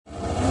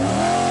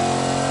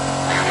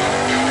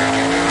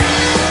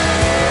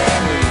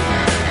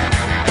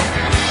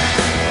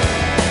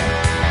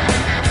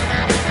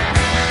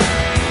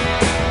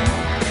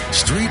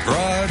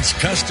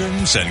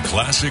customs and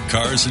classic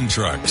cars and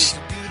trucks.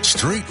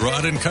 Street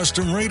Rod and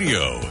Custom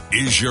Radio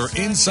is your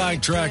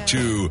inside track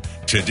to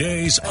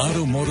today's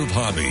automotive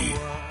hobby.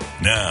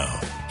 Now,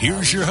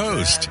 here's your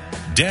host,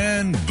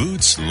 Dan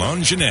Boots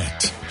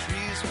Longinette.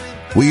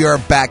 We are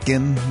back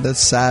in the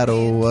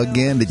saddle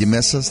again. Did you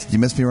miss us? Did you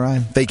miss me,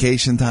 Ryan?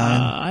 Vacation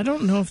time? I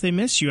don't know if they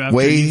miss you after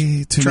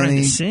Way too trying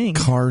many to sing.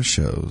 car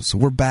shows.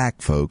 We're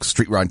back, folks.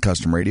 Street Rod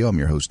Custom Radio. I'm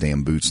your host,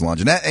 Dan Boots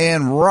Longinette,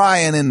 and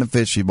Ryan in the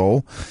Fishy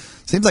Bowl.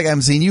 Seems like I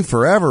haven't seen you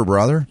forever,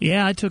 brother.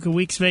 Yeah, I took a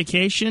week's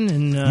vacation.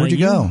 And where'd you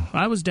go?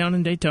 I was down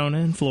in Daytona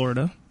in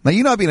Florida. Now,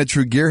 you not being a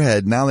true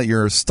gearhead, now that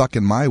you're stuck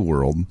in my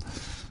world,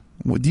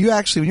 do you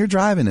actually, when you're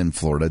driving in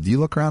Florida, do you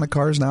look around at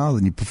cars now?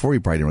 Before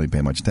you probably didn't really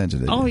pay much attention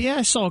to it. Oh, yeah,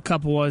 I saw a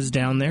couple was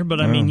down there.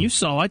 But, I mean, you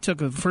saw, I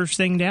took a first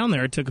thing down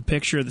there. I took a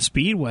picture of the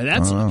Speedway. I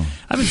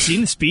haven't seen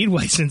the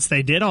Speedway since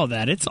they did all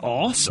that. It's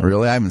awesome.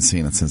 Really? I haven't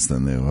seen it since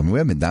then, new. I mean, we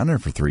haven't been down there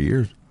for 3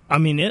 years. I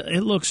mean,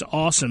 it looks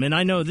awesome. And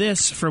I know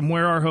this from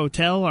where our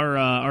hotel,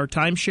 our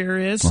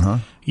timeshare is.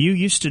 You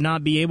used to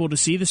not be able to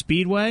see the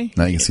Speedway.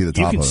 Now you can see the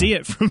top of it. You can see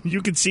it from.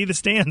 You can see the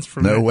stands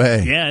from. No there.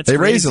 way. Yeah, it's they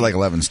crazy. raised it like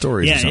 11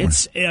 stories. Yeah, or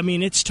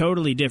something. it's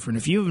totally different.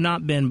 If you have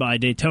not been by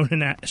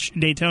Daytona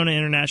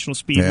International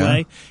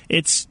Speedway,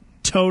 it's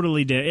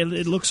totally different.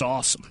 It looks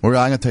awesome. Well,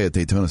 I'm going to tell you a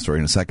Daytona story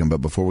in a second, but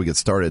before we get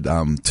started,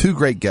 two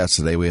great guests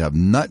today. We have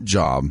Nut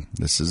Job.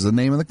 This is the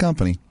name of the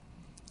company.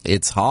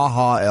 It's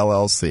HaHa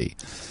LLC.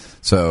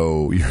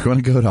 So you're going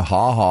to go to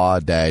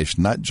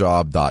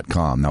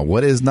haha-nutjob.com. Now,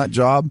 what is Nut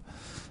Job?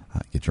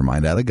 Get your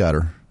mind out of the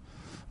gutter.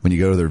 When you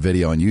go to their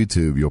video on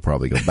YouTube, you'll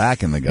probably go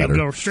back in the gutter.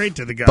 You'll go straight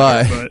to the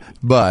gutter.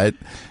 But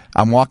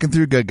I'm walking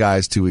through Good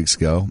Guys 2 weeks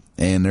ago,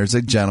 and there's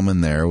a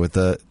gentleman there with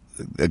a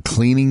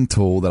cleaning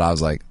tool that I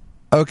was like,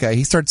 okay.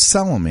 He starts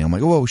selling me. I'm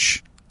like, whoa,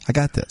 I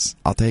got this.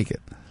 I'll take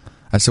it.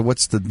 I said,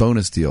 what's the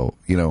bonus deal?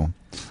 In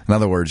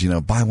other words,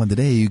 buy one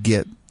today, you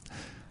get.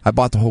 I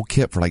bought the whole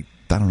kit for like,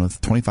 I don't know,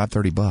 $25,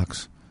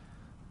 $30.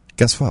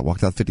 Guess what?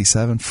 Walked out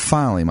 57.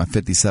 Finally, my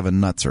 57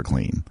 nuts are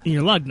clean.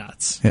 Your lug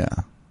nuts. Yeah.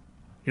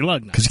 Your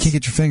lug nuts. Because you can't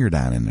get your finger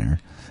down in there.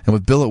 And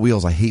with billet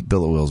wheels, I hate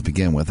billet wheels to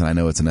begin with, and I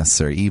know it's a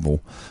necessary evil.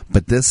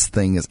 But this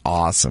thing is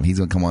awesome. He's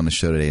going to come on the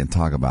show today and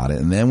talk about it.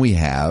 And then we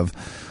have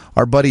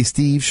our buddy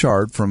Steve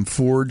Sharp from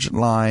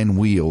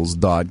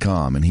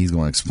ForgeLineWheels.com, and he's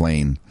going to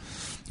explain.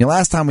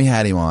 Last time we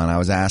had him on, I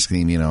was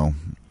asking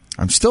him,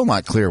 I'm still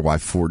not clear why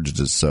Forged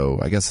is so.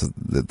 I guess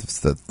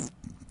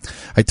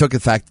I took the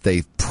fact that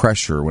they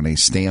pressure when they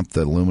stamp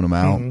the aluminum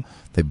out,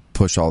 they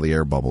push all the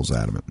air bubbles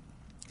out of it.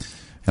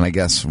 And I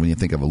guess when you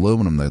think of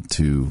aluminum,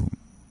 to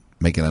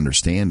make an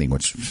understanding,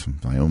 which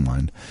in my own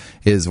mind,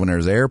 is when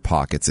there's air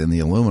pockets in the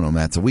aluminum,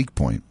 that's a weak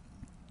point.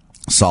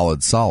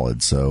 Solid.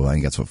 So I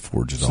think that's what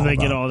Forge is all about. So they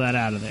get all that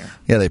out of there.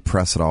 Yeah, they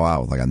press it all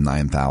out with like a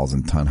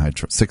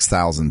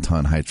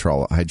 6,000-ton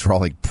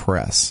hydraulic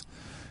press.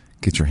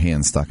 Get your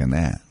hand stuck in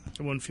that.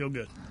 It wouldn't feel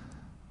good.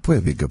 Boy,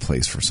 it'd be a good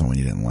place for someone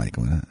you didn't like.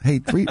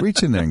 Hey,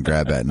 reach in there and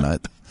grab that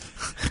nut.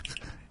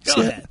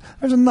 Go ahead.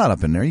 There's a nut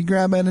up in there. You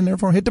grab that in there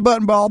for him. Hit the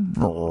button,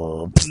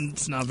 ball.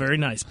 It's not very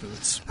nice,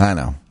 Boots. I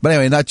know. But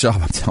anyway, Nut Job,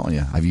 I'm telling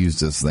you, I've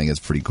used this thing. It's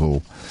pretty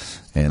cool.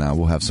 And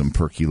we'll have some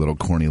perky little,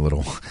 corny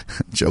little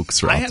jokes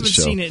throughout the show. I haven't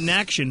seen it in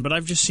action, but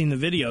I've just seen the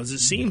videos. It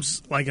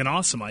seems like an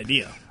awesome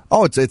idea.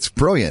 Oh, it's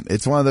brilliant.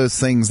 It's one of those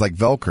things like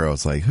Velcro.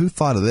 It's like, who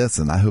thought of this?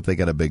 And I hope they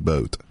got a big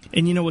boat.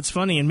 And you know what's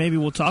funny, and maybe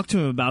we'll talk to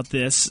him about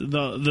this,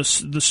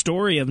 the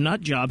story of Nut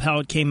Job, how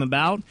it came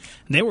about.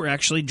 They were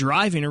actually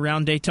driving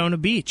around Daytona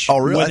Beach. Oh,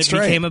 really? When That's it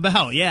right. became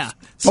about, yeah.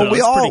 So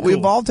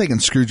we've all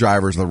taken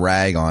screwdrivers, the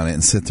rag on it,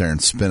 and sit there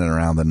and spin it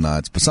around the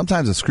nuts. But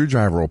sometimes a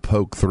screwdriver will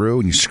poke through,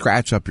 and you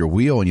scratch up your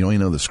wheel, and you don't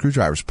even know the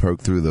screwdriver's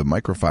poked through the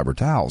microfiber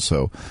towel.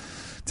 So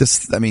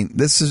this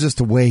is just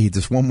a way,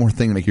 just one more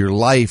thing to make your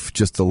life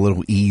just a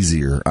little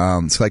easier.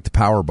 It's like the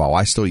Powerball.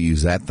 I still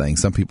use that thing.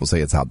 Some people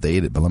say it's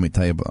outdated, but let me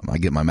tell you, I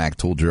get my Mac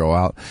tool drill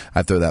out,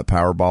 I throw that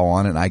Powerball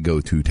on it, and I go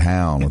to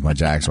town with my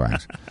Jax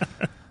Wax.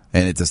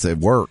 And it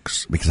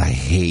works because I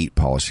hate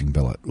polishing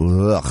billet.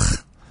 Ugh.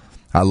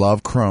 I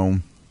love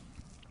chrome.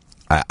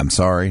 I'm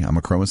sorry, I'm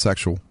a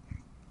chromosexual.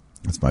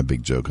 That's my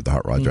big joke at the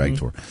Hot Rod Drag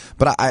Tour.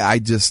 But I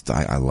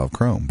love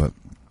chrome. But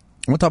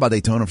I want to talk about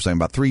Daytona for a second.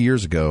 About 3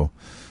 years ago,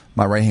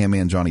 my right-hand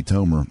man, Johnny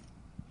Tomer,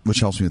 which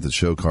helps me with the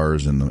show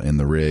cars and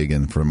the rig,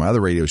 and for my other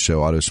radio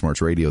show, Auto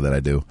Smarts Radio, that I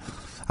do,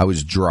 I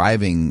was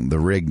driving the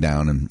rig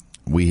down, and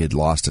we had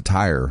lost a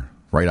tire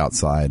right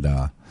outside.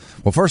 Well,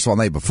 first of all,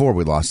 the night before,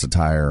 we lost a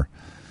tire,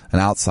 an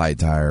outside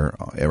tire,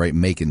 right in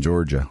Macon,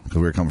 Georgia, because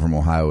we were coming from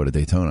Ohio to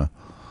Daytona.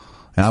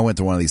 And I went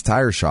to one of these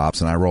tire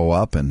shops, and I roll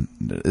up, and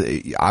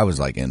I was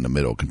like in the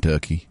middle of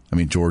Kentucky. I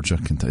mean, Georgia.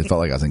 Kentucky. It felt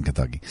like I was in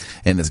Kentucky.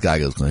 And this guy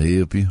goes, "Can I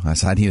help you?" I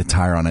said, "I need a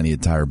tire on. I need a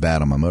tire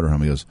bad on my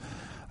motorhome." He goes,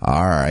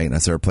 "All right."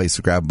 That's our place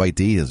to grab a bite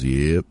to eat. He goes,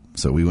 "Yep."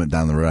 So we went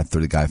down the road. I threw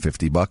the guy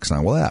 $50,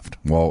 and I left.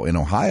 Well, in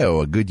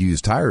Ohio, a good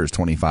used tire is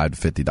 $25 to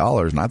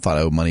 $50, and I thought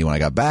I owed money when I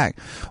got back.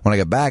 When I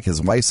got back,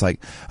 his wife's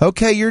like,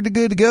 "Okay, you're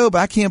good to go, but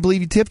I can't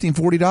believe you tipped him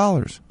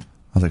 $40.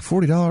 I was like,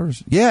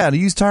 $40? Yeah, a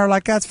used tire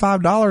like that's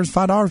 $5.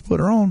 $5 put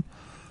her on.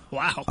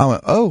 Wow. I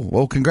went, oh,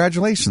 well,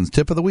 congratulations,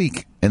 tip of the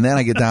week. And then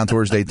I get down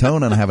towards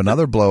Daytona and I have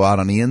another blowout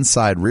on the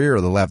inside rear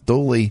of the left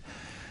dually.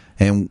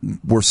 And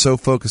we're so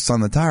focused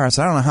on the tire. I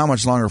said, I don't know how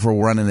much longer before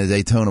we're running to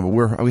Daytona,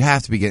 but we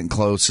have to be getting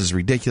close. This is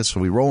ridiculous. So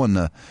we roll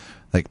into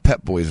like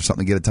Pep Boys or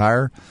something to get a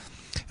tire.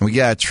 And we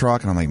get out of the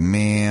truck, and I'm like,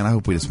 man, I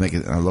hope we just make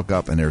it. And I look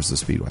up, and there's the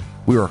Speedway.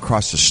 We were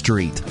across the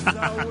street.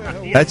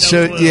 That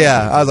showed,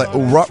 I was like,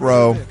 oh,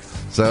 rut-row.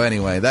 So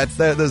anyway, those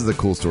are the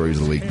cool stories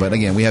of the week. But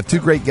again, we have two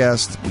great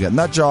guests. We got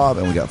Nut Job,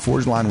 and we got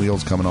Forged Line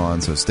Wheels coming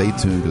on. So stay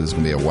tuned, because it's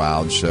going to be a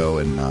wild show.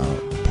 And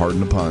pardon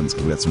the puns,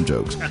 because we got some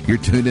jokes. You're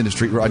tuned into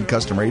Street Rod and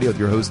Custom Radio with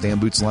your host, Dan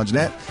Boots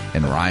Longinette,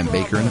 and Ryan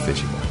Baker in the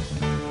Fishing Bowl.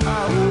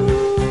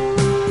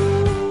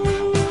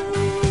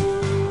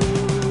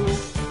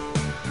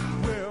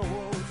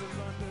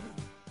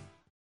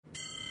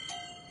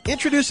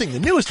 Introducing the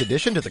newest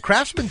addition to the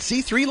Craftsman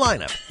C3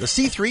 lineup, the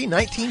C3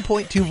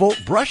 19.2-volt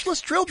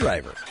brushless drill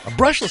driver. A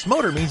brushless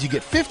motor means you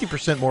get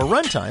 50% more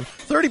runtime,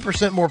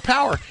 30% more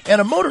power, and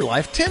a motor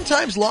life 10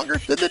 times longer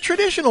than the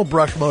traditional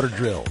brush motor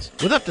drills.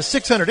 With up to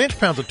 600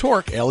 inch-pounds of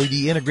torque, LED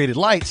integrated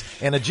lights,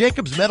 and a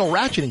Jacobs metal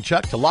ratcheting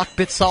chuck to lock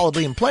bits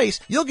solidly in place,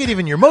 you'll get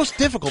even your most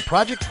difficult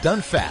projects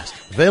done fast.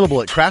 Available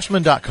at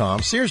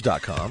Craftsman.com,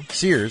 Sears.com,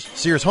 Sears,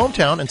 Sears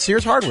Hometown, and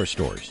Sears Hardware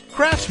stores.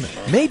 Craftsman,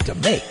 made to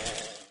make.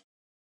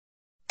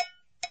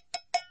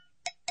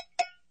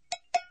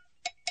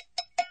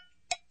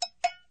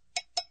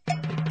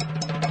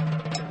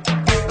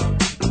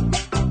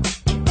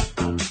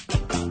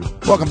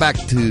 Welcome back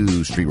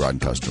to Street Rod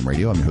and Custom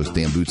Radio. I'm your host,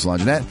 Dan Boots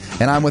Longinette,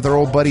 and I'm with our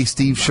old buddy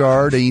Steve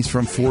Shard, and he's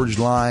from Forged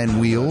Line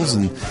Wheels.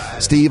 And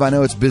Steve, I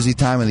know it's a busy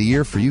time of the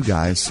year for you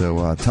guys,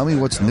 so tell me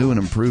what's new and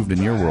improved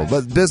in your world.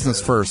 But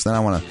business first, then I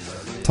want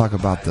to talk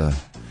about the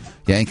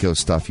Yanko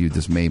stuff you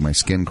just made my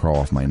skin crawl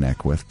off my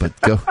neck with. But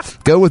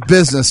go with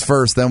business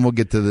first, then we'll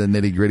get to the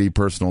nitty-gritty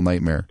personal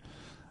nightmare.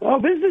 Well,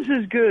 business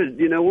is good.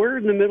 You know, we're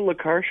in the middle of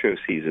car show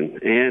season,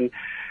 and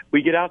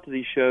we get out to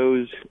these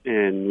shows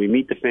and we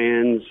meet the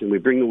fans and we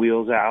bring the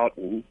wheels out.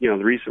 And, you know,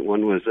 the recent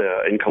one was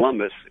in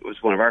Columbus. It was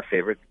one of our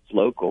favorites,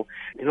 local.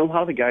 And a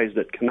lot of the guys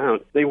that come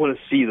out, they want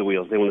to see the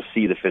wheels. They want to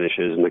see the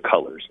finishes and the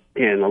colors.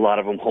 And a lot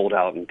of them hold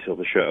out until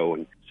the show.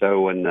 And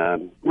so when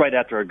right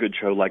after a good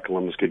show like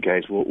Columbus Good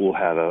Guys, we'll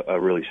have a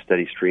really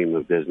steady stream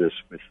of business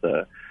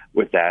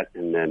with that.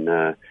 And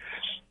then,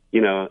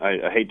 you know,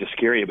 I hate to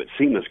scare you, but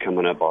SEMA's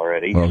coming up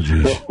already. Oh,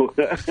 geez. So,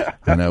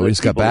 I know. We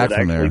just got back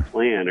from there.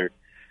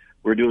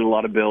 We're doing a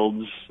lot of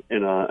builds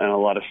and a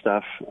lot of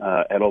stuff.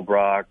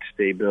 Edelbrock,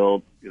 Stay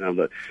Built, you know,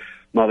 the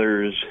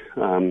Mothers.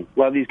 A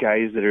lot of these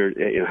guys that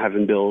are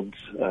having builds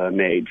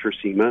made for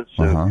SEMA.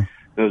 So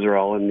those are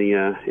all in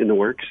the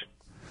works.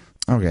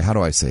 Okay, how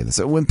do I say this?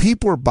 When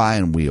people are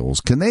buying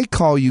wheels, can they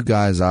call you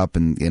guys up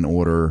and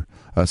order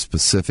a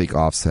specific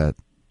offset?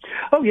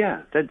 Oh,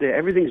 yeah.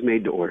 Everything's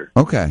made to order.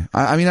 Okay.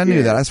 I mean, I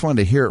knew that. I just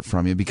wanted to hear it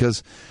from you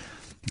because,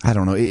 I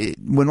don't know,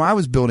 when I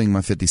was building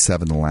my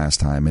 57 the last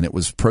time, and it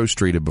was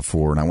pro-streeted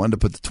before, and I wanted to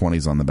put the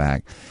 20s on the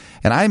back,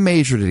 and I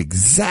measured it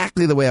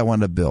exactly the way I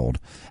wanted to build.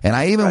 And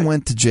I even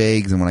went to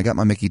Jags, and when I got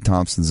my Mickey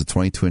Thompsons, the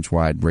 22-inch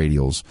wide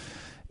radials,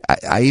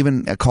 I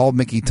even called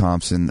Mickey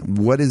Thompson,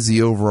 what is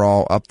the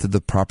overall up to the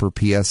proper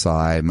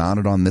PSI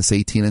mounted on this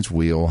 18-inch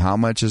wheel? How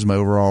much is my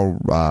overall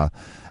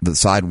the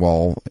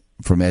sidewall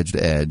from edge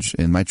to edge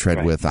in my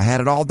tread width? I had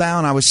it all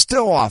down. I was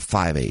still off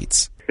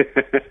 5/8.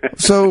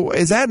 So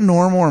is that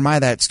normal or am I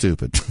that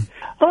stupid?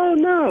 Oh,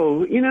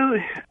 no. You know,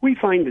 we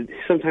find that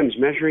sometimes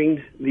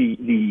measuring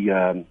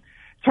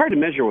it's hard to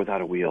measure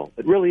without a wheel.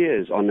 It really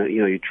is.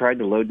 You tried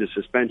to load the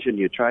suspension,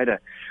 you try to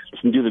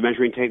do the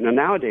measuring tape. Now,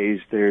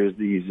 nowadays, there's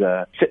these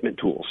fitment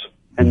tools.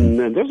 And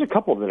there's a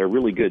couple that are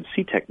really good.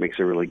 C-Tech makes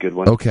a really good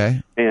one.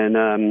 Okay.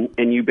 And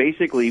you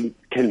basically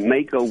can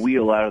make a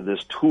wheel out of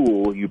this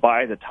tool. You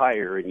buy the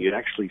tire, and you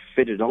actually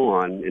fit it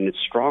on, and it's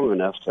strong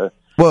enough to...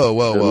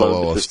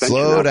 Whoa.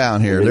 Slow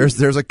down here.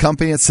 There's a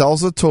company that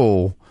sells a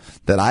tool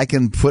that I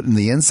can put in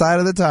the inside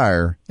of the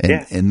tire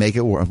and make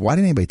it work. Why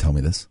didn't anybody tell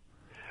me this?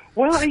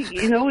 Well, it's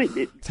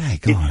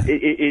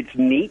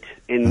neat,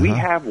 and we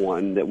have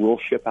one that we'll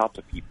ship out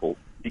to people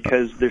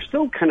because they're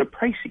still kind of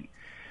pricey.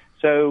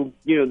 So,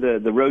 you know,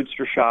 the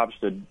Roadster shops,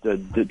 the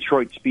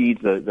Detroit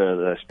Speeds,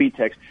 the Speed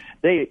Techs,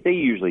 they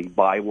usually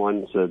buy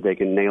one so that they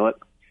can nail it.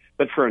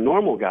 But for a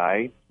normal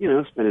guy, you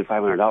know, spending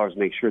 $500 to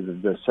make sure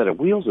that the set of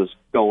wheels is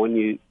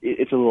going,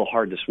 it's a little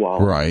hard to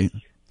swallow. Right.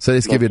 So they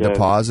just give you a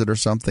deposit or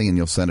something, and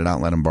you'll send it out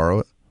and let them borrow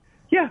it?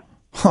 Yeah.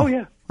 Huh. Oh,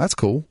 yeah. That's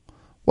cool.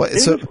 What? It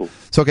is cool.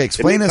 So, okay,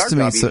 explain this to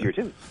me.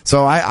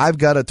 So I've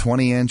got a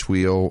 20-inch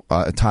wheel,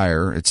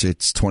 tire.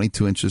 It's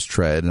 22 inches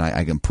tread, and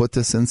I can put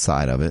this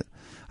inside of it.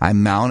 I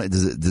mount it.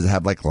 Does it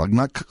have like lug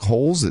nut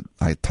holes that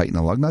I tighten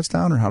the lug nuts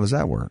down, or how does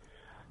that work?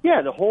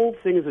 Yeah, the whole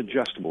thing is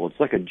adjustable. It's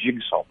like a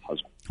jigsaw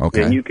puzzle.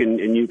 Okay. And you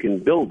can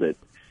build it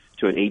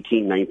to an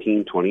 18,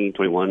 19, 20,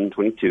 21,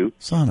 22.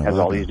 Has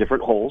all these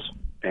different holes.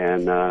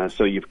 And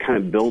so you kind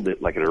of build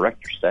it like an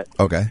erector set.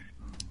 Okay.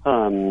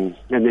 And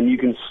then you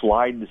can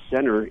slide the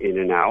center in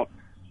and out.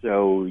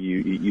 So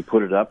you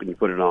put it up and you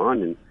put it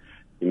on, and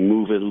You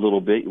move it a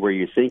little bit where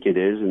you think it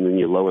is, and then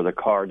you lower the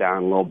car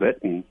down a little bit,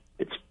 and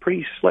it's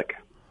pretty slick.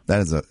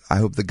 I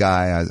hope the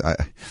guy,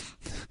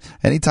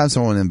 anytime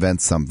someone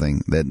invents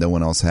something that no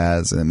one else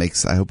has, and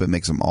I hope it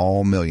makes them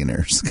all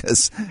millionaires.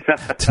 Because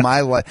to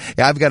my life,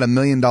 I've got $1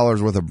 million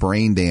worth of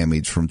brain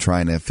damage from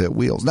trying to fit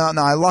wheels. No,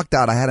 I lucked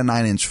out. I had a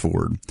 9-inch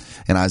Ford,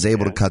 and I was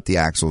able to cut the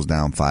axles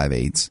down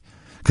 5/8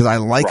 because I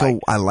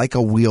like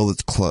a wheel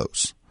that's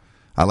close.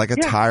 I like a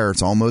tire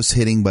it's almost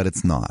hitting, but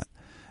it's not.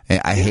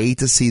 I hate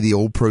to see the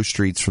old Pro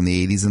Streets from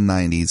the 80s and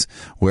 90s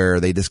where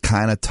they just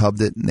kind of tubbed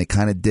it and they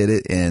kind of did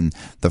it, and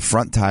the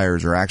front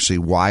tires are actually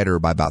wider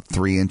by about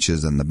 3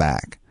 inches than the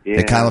back. Yeah.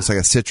 It kind of looks like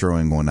a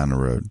Citroen going down the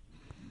road.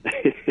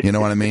 You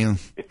know what I mean?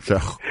 So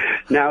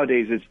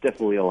nowadays, it's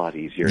definitely a lot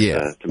easier to make it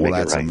right. Well,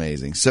 that's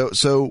amazing. So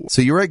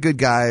you were at Good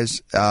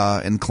Guys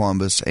in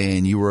Columbus,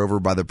 and you were over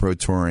by the Pro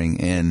Touring,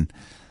 and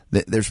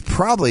there's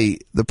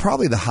probably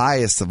the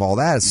highest of all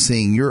that is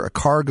seeing a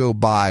car go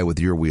by with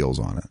your wheels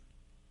on it.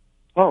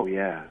 Oh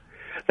yeah,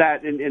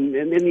 that and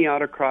in the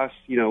autocross,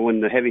 when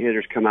the heavy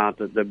hitters come out,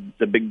 the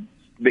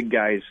big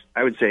guys,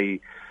 I would say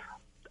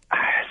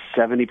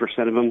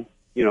 70% of them,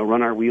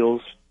 run our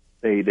wheels.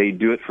 They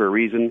do it for a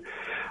reason.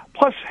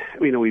 Plus,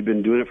 we've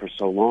been doing it for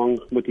so long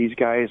with these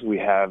guys. We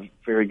have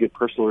very good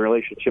personal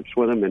relationships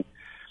with them, and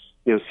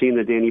seeing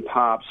the Danny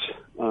Pops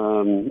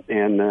and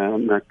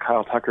the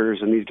Kyle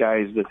Tuckers and these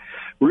guys that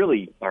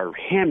really are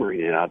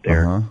hammering it out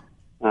there.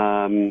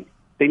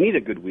 They need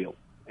a good wheel.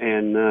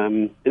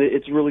 And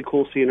it's really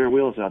cool seeing our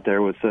wheels out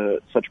there with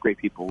such great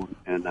people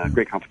and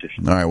great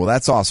competition. All right, well,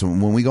 that's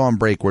awesome. When we go on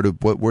break,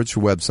 what's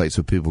your website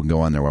so people can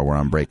go on there while we're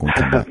on break?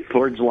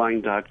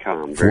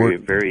 ForgeLine.com. Very,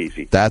 very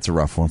easy. That's a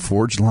rough one.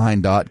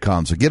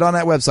 ForgeLine.com. So get on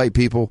that website,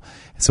 people.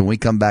 So when we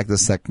come back to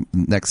the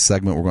next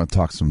segment, we're going to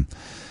talk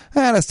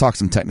let's talk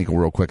some technical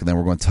real quick, and then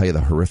we're going to tell you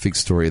the horrific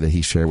story that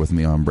he shared with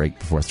me on break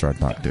before I start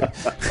talking to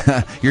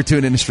him. You're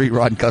tuned in to Street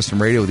Rod and Custom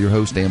Radio with your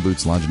host, Dan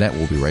Boots Longinette.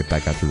 We'll be right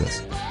back after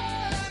this.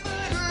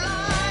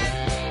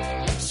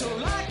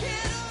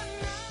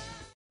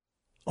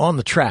 On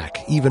the track,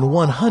 even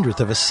 1/100th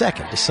of a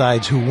second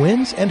decides who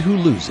wins and who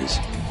loses.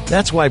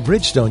 That's why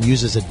Bridgestone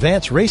uses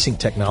advanced racing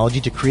technology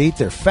to create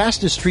their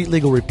fastest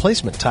street-legal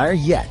replacement tire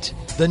yet.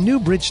 The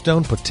new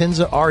Bridgestone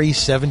Potenza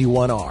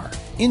RE71R.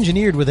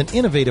 Engineered with an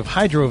innovative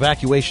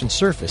hydro-evacuation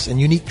surface and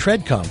unique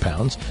tread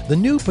compounds, the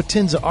new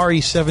Potenza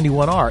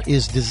RE71R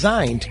is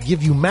designed to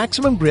give you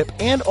maximum grip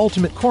and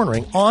ultimate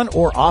cornering on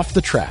or off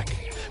the track.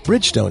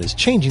 Bridgestone is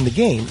changing the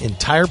game in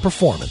tire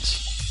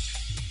performance.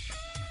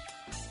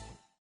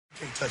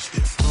 Can't touch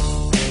this.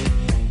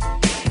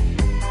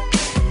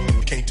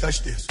 Can't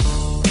touch this.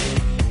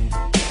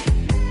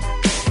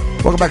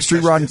 Welcome back to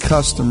Street Rod and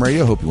Custom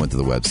Radio. Hope you went to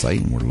the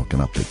website and we're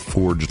looking up at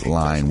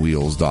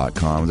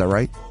ForgedLineWheels.com. Is that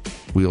right?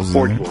 Wheels.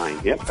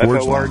 ForgedLine. Yep.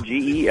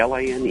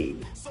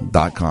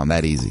 ForgeLine.com.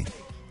 That easy.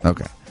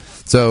 Okay.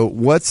 So,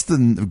 what's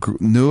the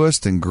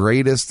newest and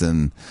greatest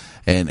and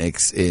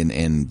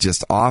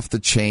just off the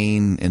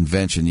chain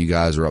invention you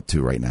guys are up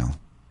to right now?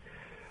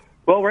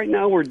 Well, right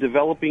now we're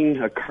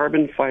developing a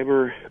carbon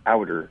fiber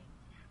outer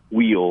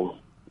wheel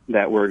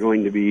that we're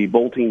going to be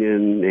bolting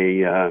in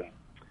a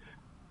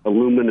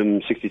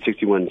aluminum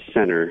 6061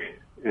 center,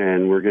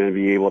 and we're going to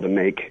be able to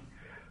make,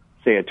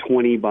 say, a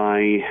 20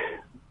 by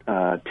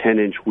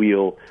 10-inch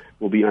wheel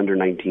will be under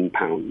 19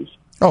 pounds.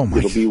 Oh my!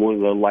 It'll be one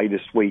of the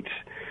lightest weight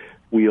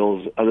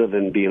wheels, other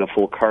than being a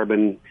full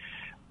carbon.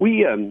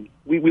 We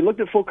looked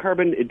at full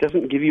carbon. It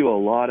doesn't give you a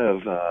lot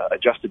of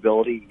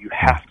adjustability. You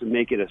have to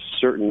make it a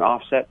certain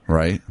offset.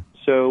 Right.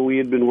 So we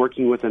had been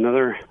working with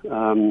another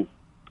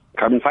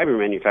carbon fiber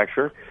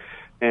manufacturer,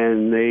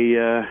 and they,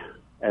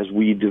 as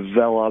we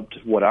developed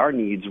what our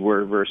needs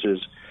were versus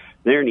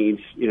their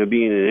needs,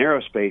 being in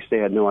aerospace, they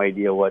had no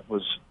idea what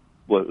was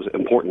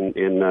important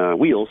in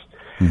wheels.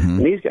 Mm-hmm.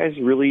 And these guys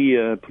really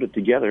put it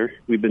together.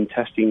 We've been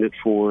testing it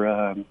for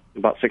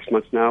about 6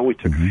 months now. We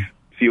took a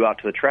few out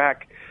to the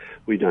track.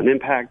 We've done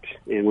impact,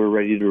 and we're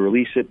ready to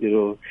release it.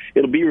 It'll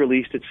be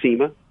released at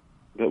SEMA,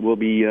 but we'll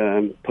be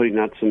putting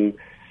out some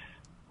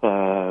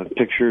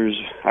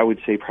pictures, I would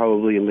say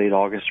probably in late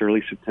August,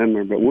 early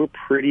September. But we're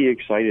pretty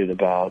excited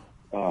about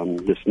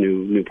this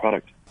new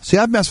product. See,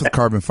 I've messed with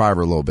carbon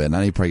fiber a little bit, and I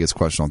know you probably get this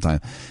question all the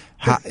time.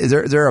 Is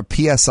there a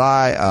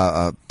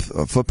PSI,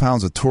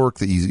 foot-pounds of torque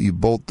that you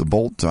bolt the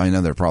bolt? I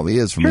know there probably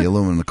is from the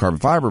aluminum to carbon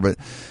fiber, but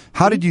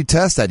how did you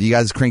test that? Do you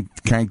guys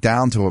crank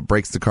down till it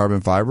breaks the carbon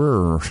fiber,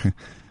 or?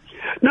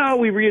 No,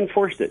 we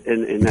reinforced it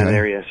in that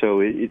area,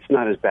 so it's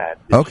not as bad.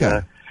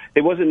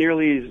 It wasn't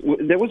nearly.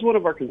 There was one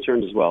of our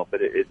concerns as well, but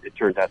it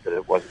turned out that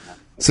it wasn't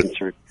a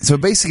concern. So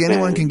basically,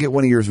 anyone can get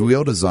one of your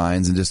wheel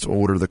designs and just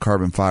order the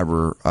carbon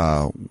fiber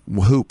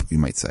hoop, you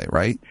might say,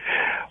 right?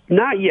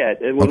 Not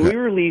yet. When we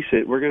release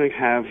it, we're going to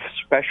have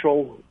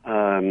special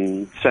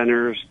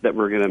centers that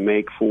we're going to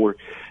make for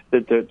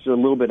that's a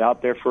little bit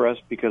out there for us,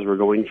 because we're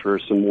going for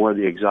some more of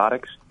the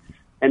exotics.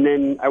 And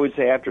then I would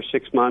say after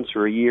 6 months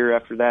or a year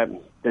after that,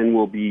 then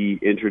we'll be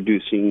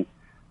introducing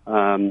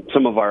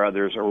Some of our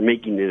others are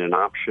making it an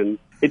option.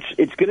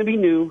 It's going to be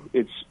new.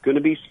 It's going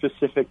to be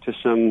specific to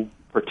some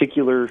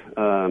particular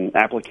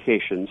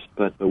applications,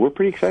 but we're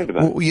pretty excited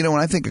about it. Well, you know,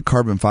 when I think of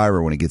carbon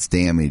fiber, when it gets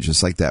damaged,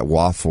 it's like that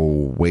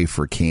waffle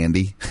wafer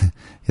candy.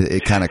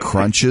 it kind of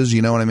crunches,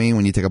 you know what I mean?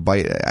 When you take a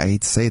bite, I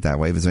hate to say it that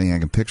way, but it's anything I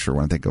can picture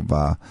when I think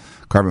of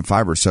carbon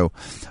fiber. So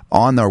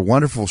on the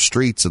wonderful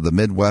streets of the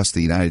Midwest of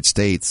the United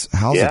States,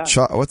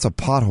 what's a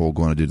pothole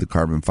going to do to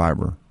carbon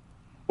fiber?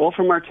 Well,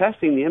 from our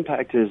testing, the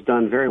impact is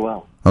done very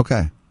well.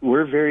 Okay.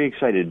 We're very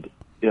excited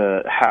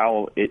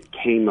how it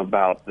came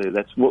about.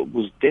 That's what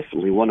was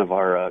definitely one of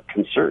our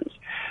concerns.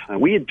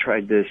 We had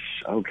tried this,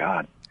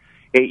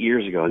 8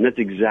 years ago, and that's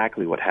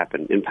exactly what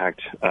happened.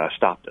 Impact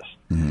stopped us.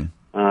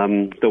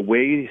 Mm-hmm. The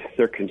way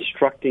they're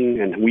constructing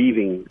and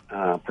weaving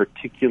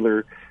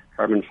particular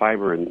carbon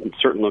fiber in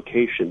certain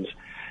locations,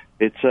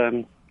 it's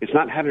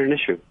not having an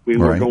issue. We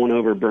were going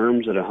over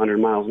berms at 100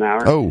 miles an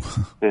hour. Oh,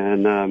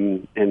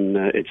 and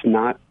it's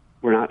not.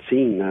 We're not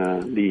seeing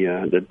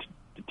the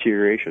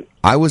deterioration.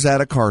 I was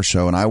at a car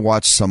show and I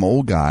watched some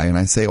old guy, and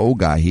I say old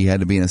guy, he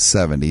had to be in his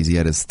 70s. He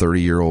had his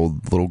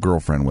 30-year-old little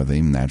girlfriend with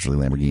him, naturally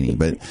Lamborghini,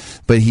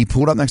 but he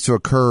pulled up next to a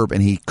curb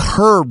and he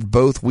curbed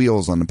both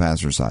wheels on the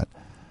passenger side.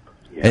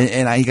 Yeah.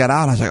 And he got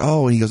out. And I was like,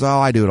 oh, and he goes, oh,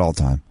 I do it all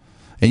the time.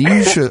 And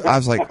you should. I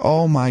was like,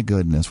 oh my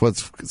goodness.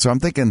 So I'm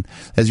thinking,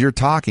 as you're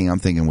talking, I'm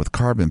thinking with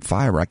carbon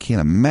fiber, I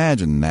can't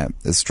imagine that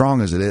as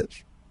strong as it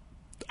is.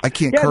 I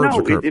can't curb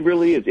the curb. It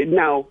really is.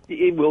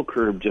 It will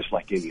curb just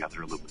like any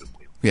other aluminum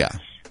wheel. Yeah.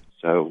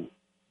 So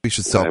we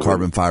should sell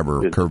carbon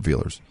fiber curb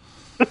feelers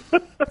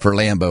for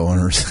Lambo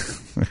owners.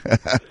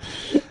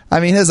 I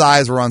mean, his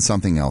eyes were on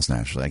something else.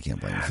 Naturally, I can't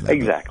blame him for that.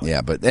 Exactly.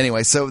 Yeah, but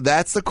anyway, so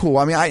that's the cool.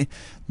 I mean,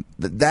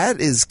 that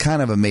is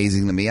kind of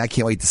amazing to me. I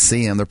can't wait to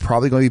see them. They're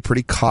probably going to be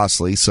pretty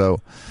costly. So,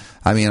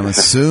 I mean, I'm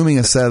assuming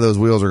a set of those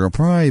wheels are going to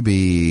probably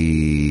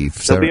be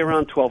they'll be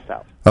around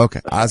 $12,000.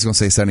 Okay, I was going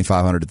to say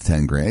 $7,500 to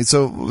 $10,000.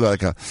 So,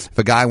 like, if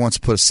a guy wants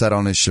to put a set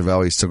on his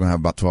Chevelle, he's still going to have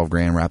about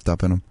 $12,000 wrapped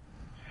up in them.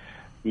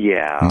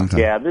 Yeah, okay.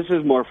 Yeah. This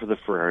is more for the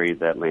Ferrari,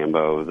 that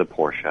Lambo, the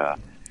Porsche.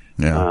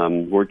 Yeah.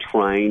 We're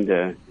trying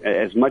to,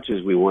 as much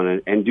as we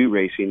want to, and do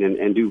racing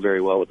and do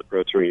very well with the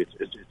Pro Touring.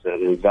 It's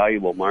an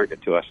invaluable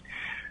market to us.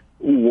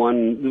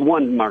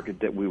 One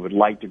market that we would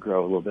like to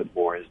grow a little bit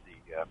more is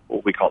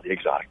what we call the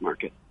exotic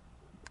market.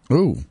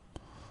 Ooh.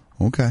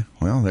 Okay.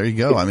 Well, there you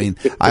go. I mean,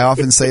 I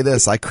often say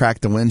this. I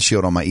cracked the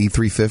windshield on my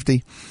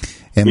E350,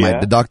 and my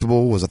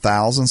deductible was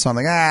 $1,000. So I'm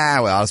like,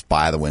 I'll just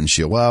buy the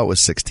windshield. Well, it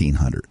was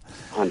 $1,600.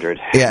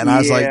 Yeah, and I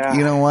was like,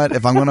 you know what?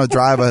 If I'm going to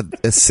drive a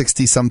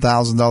 $60-some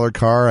thousand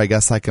car, I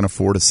guess I can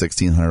afford a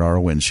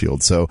 $1,600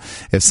 windshield. So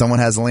if someone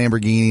has a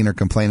Lamborghini and are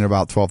complaining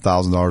about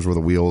 $12,000 worth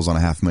of wheels on a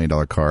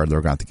 $500,000 car,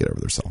 they're going to have to get over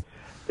themselves.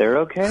 They're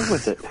okay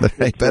with it.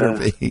 They better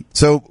be.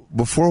 So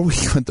before we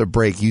went to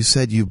break, you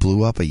said you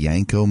blew up a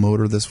Yanko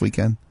motor this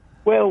weekend?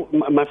 Well,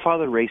 my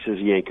father races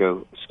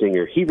Yanko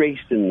Stinger. He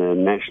raced in the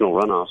national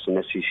runoffs in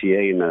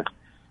SCCA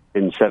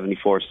in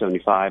 74,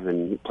 75,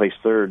 and placed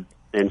third.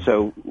 And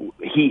so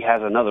he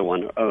has another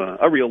one,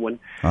 a real one,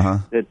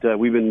 that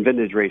we've been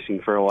vintage racing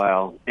for a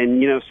while.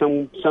 And, you know,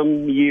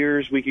 some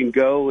years we can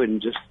go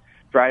and just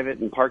drive it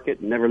and park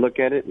it and never look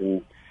at it.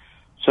 And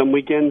some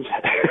weekends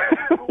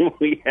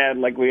we had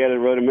at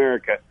Road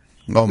America.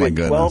 Oh, my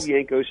goodness. 12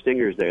 Yanko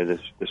Stingers there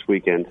this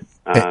weekend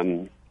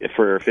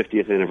for our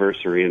 50th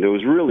anniversary. And it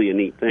was really a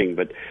neat thing.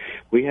 But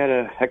we had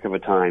a heck of a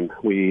time.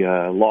 We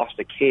lost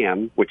a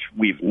cam, which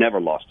we've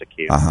never lost a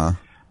cam.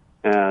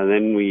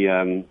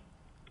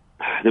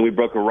 Then we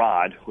broke a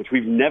rod, which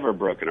we've never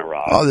broken a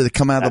rod. Oh, did it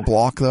come out of the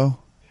block, though?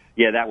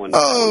 Yeah, that one.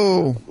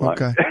 Oh,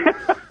 okay.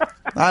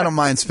 I don't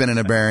mind spinning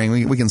a bearing.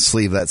 We can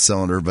sleeve that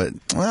cylinder, but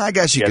I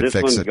guess you could fix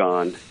it. This one's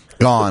gone.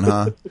 Gone,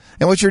 huh?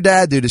 And what's your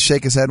dad do? To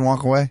shake his head and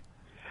walk away?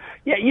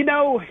 Yeah, you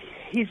know,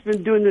 he's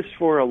been doing this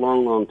for a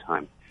long, long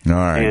time. All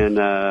right. And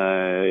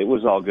it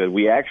was all good.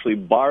 We actually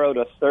borrowed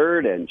a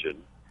third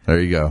engine.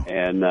 There you go.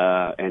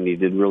 And he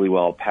did really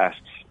well,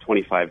 passed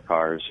 25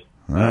 cars.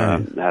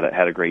 Right.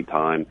 Had a great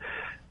time.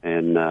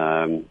 And,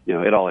 you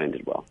know, it all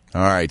ended well.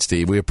 All right,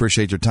 Steve. We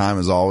appreciate your time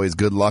as always.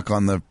 Good luck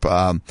on the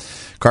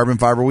carbon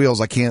fiber wheels.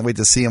 I can't wait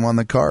to see them on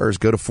the cars.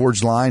 Go to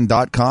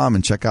forgedline.com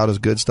and check out his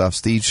good stuff.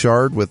 Steve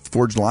Shard with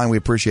Forged Line. We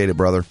appreciate it,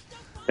 brother.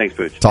 Thanks,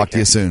 Booch. Talk to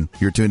you soon.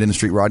 You're tuned in to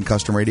Street Rod and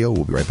Custom Radio.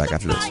 We'll be right back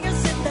after this.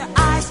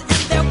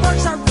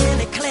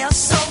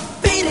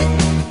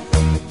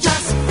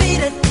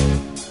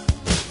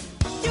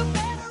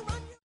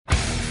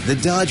 The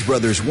Dodge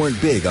brothers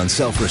weren't big on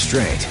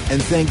self-restraint,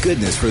 and thank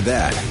goodness for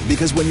that,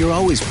 because when you're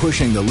always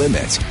pushing the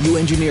limits, you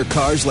engineer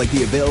cars like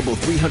the available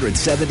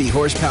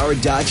 370-horsepower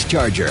Dodge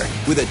Charger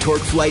with a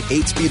Torque Flight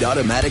 8-speed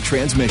automatic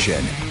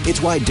transmission.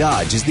 It's why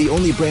Dodge is the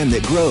only brand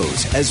that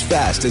grows as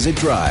fast as it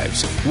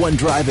drives. One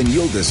drive and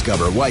you'll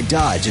discover why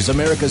Dodge is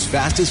America's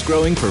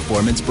fastest-growing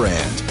performance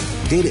brand.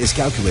 Data is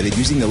calculated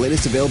using the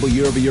latest available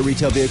year-over-year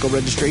retail vehicle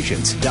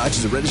registrations. Dodge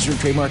is a registered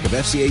trademark of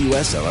FCA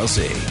US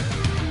LLC.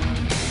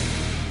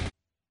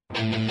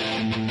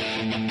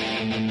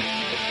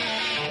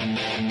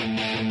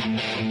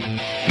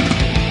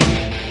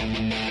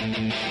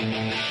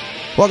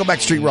 Welcome back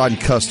to Street Rod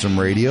and Custom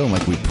Radio. And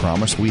like we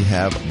promised, we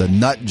have the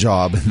nut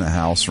job in the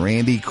house,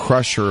 Randy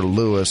Crusher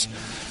Lewis.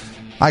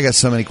 I got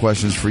so many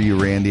questions for you,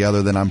 Randy,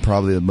 other than I'm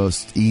probably the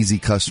most easy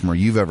customer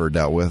you've ever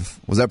dealt with.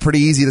 Was that pretty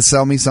easy to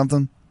sell me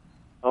something?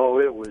 Oh,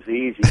 it was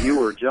easy. You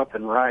were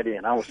jumping right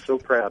in. I was so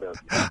proud of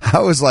you.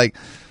 I was like,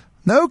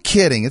 no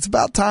kidding. It's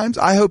about time.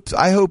 I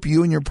hope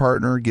you and your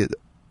partner get,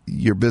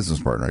 your business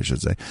partner, I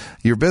should say,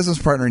 your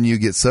business partner and you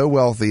get so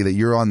wealthy that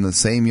you're on the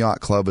same yacht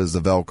club as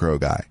the Velcro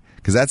guy.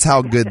 Because that's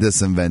how good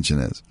this invention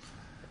is.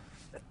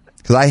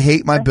 Because I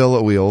hate my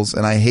billet wheels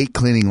and I hate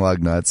cleaning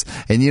lug nuts.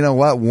 And you know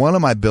what? One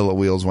of my billet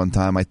wheels one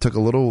time, I took a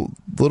little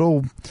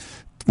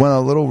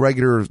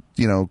regular,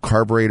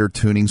 carburetor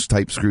tuning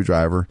type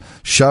screwdriver,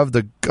 shoved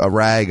a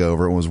rag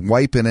over it, and was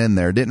wiping in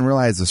there. Didn't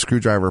realize the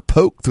screwdriver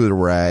poked through the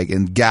rag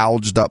and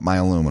gouged up my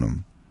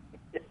aluminum.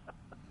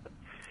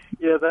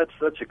 Yeah, that's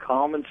such a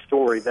common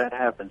story. That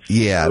happens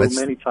so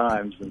many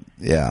times.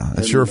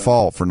 It's your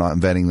fault for not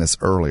inventing this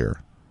earlier.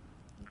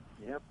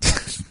 Yep.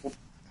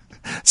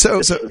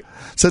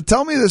 So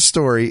tell me this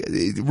story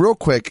real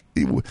quick.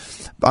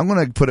 I'm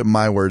going to put it in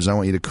my words. I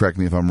want you to correct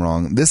me if I'm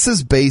wrong. This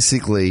is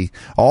basically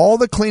all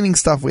the cleaning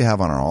stuff we have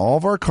on all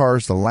of our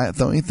cars. The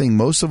only thing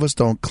most of us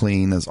don't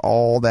clean is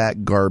all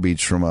that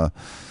garbage from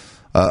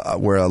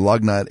where a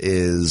lug nut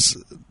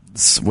is.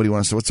 What do you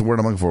want to say? What's the word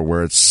I'm looking for?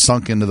 Where it's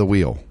sunk into the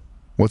wheel.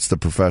 What's the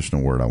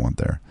professional word I want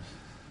there?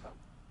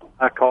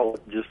 I call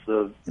it just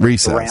the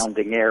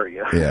surrounding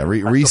area. Yeah,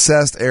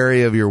 recessed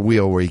area of your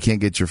wheel where you can't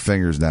get your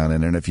fingers down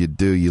in it. And if you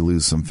do, you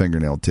lose some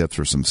fingernail tips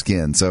or some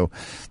skin. So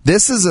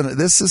this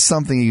is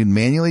something you can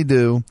manually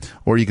do,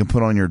 or you can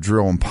put on your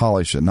drill and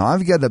polish it. Now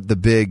I've got the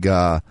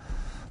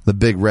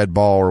big red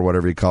ball or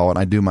whatever you call it. And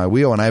I do my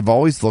wheel, and I've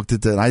always looked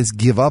at it, and I just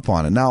give up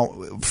on it. Now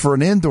for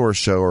an indoor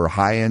show or a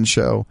high end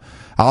show,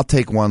 I'll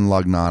take one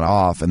lug nut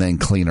off and then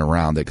clean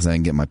around it because I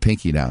can get my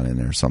pinky down in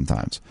there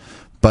sometimes.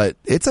 But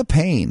it's a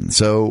pain.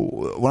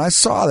 So when I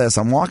saw this,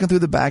 I'm walking through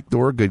the back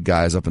door, Good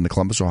Guys, up in the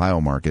Columbus, Ohio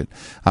market.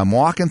 I'm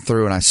walking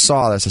through, and I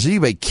saw this. I said, you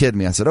may kid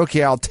me. I said,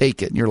 okay, I'll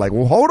take it. And you're like,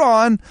 well, hold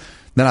on.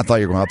 Then I thought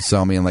you were going to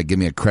upsell me and give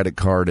me a credit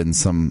card in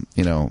some,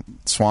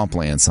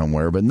 swampland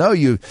somewhere. But no,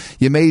 you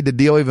made the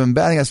deal even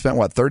better. I think I spent,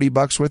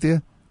 $30 with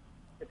you?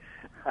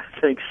 I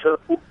think so.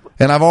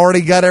 And I've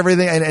already got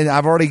everything, and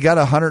I've already got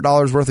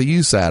 $100 worth of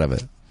use out of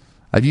it.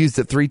 I've used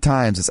it 3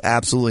 times. It's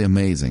absolutely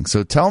amazing.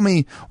 So tell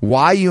me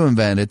why you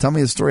invented it. Tell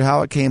me the story,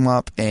 how it came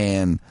up,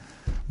 and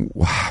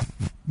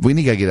we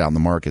need to get it out in the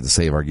market to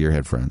save our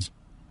gearhead friends.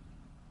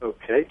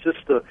 Okay,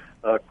 just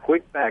a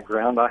quick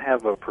background. I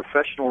have a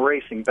professional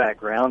racing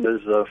background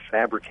as a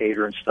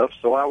fabricator and stuff,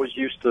 so I was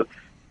used to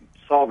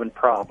solving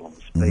problems,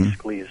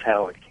 basically, is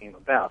how it came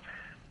about.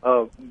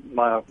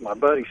 My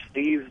buddy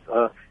Steve,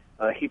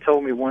 he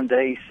told me one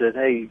day, he said,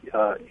 hey,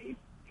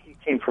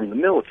 he came from the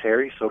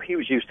military, so he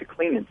was used to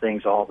cleaning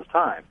things all the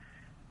time.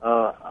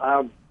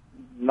 I'm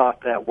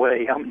not that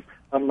way. I'm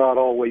not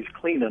always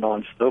cleaning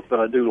on stuff, but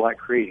I do like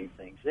creating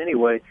things.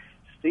 Anyway,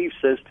 Steve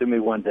says to me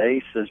one day,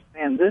 he says,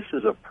 man, this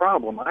is a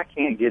problem. I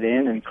can't get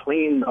in and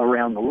clean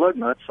around the lug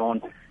nuts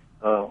on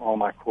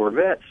my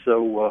Corvette.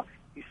 So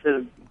he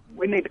said,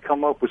 we need to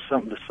come up with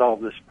something to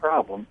solve this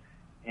problem.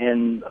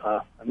 And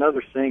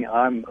another thing,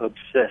 I'm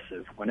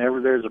obsessive. Whenever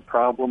there's a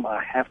problem,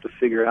 I have to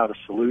figure out a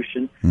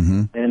solution.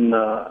 And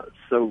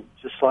so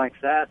just like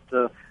that,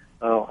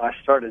 I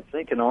started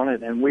thinking on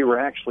it, and we were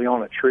actually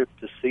on a trip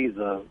to see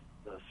the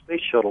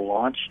space shuttle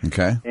launch.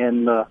 Okay.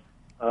 And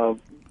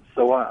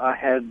so I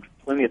had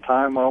plenty of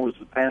time. I was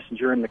the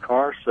passenger in the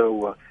car,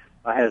 so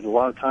I had a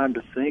lot of time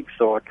to think,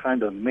 so I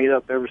kind of made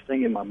up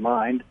everything in my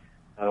mind.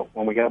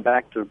 When we got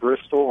back to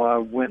Bristol, I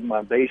went in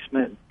my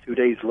basement. 2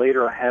 days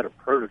later, I had a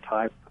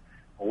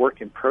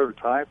working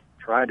prototype,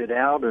 tried it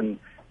out, and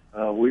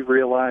we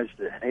realized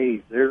that,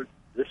 hey,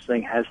 this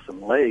thing has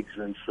some legs.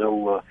 And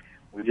so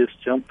we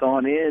just jumped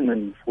on in,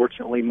 and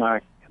fortunately my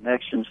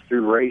connections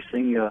through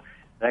racing,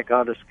 that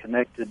got us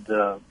connected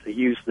to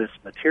use this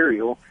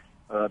material.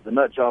 The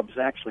nut job is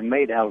actually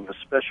made out of a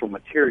special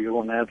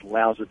material, and that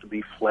allows it to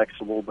be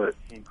flexible but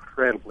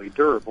incredibly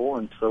durable.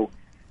 And so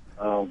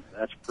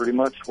that's pretty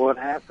much what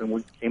happened.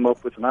 We came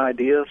up with an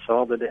idea,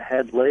 saw that it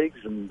had legs,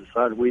 and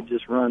decided we'd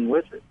just run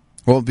with it.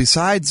 Well,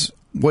 besides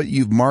what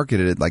you've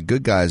marketed it like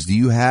Good Guys, do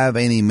you have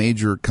any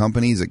major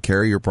companies that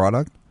carry your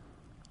product?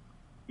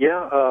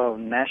 Yeah,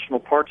 National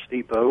Parts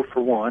Depot,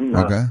 for one.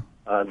 Okay.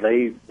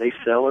 They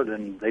sell it,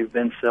 and they've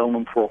been selling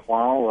them for a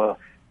while.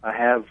 I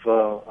have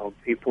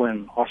people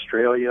in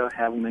Australia,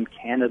 have them in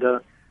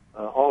Canada,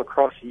 all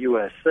across the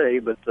USA,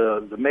 but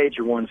the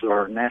major ones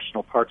are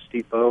National Parts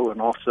Depot and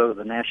also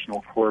the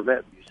National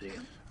Corvette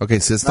Museum. Okay,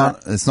 so it's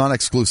not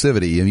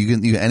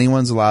exclusivity.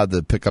 Anyone's allowed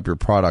to pick up your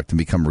product and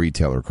become a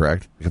retailer,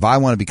 correct? If I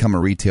want to become a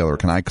retailer,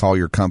 can I call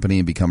your company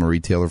and become a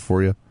retailer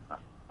for you?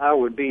 I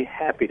would be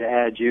happy to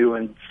add you,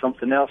 and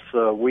something else,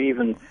 we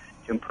even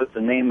can put the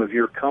name of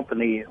your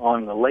company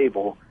on the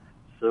label,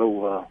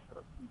 so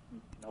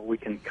we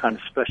can kind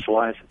of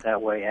specialize it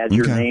that way, add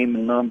your name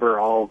and number,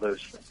 all of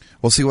those things.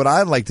 Well, see, what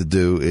I'd like to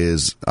do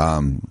is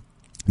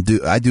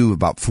I do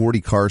about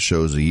 40 car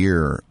shows a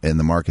year in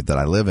the market that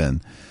I live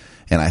in,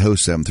 and I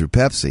host them through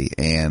Pepsi,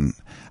 and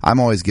I'm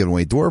always giving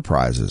away door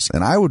prizes,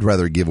 and I would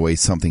rather give away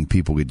something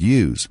people could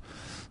use.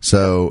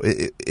 So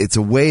it's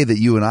a way that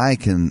you and I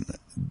can,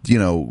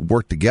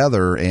 work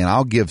together,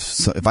 and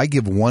if I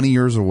give one of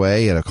yours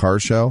away at a car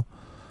show,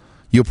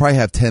 you'll probably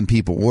have 10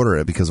 people order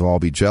it because they'll all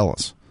be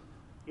jealous.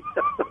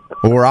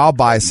 Or I'll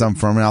buy some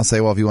from it, and I'll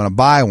say, well, if you want to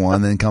buy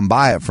one, then come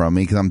buy it from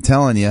me, because I'm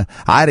telling you,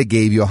 I'd have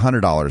gave you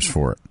 $100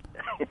 for it.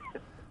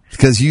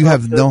 Because you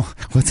have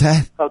what's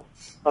that?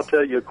 I'll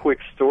tell you a quick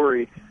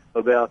story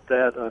about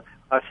that.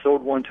 I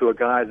sold one to a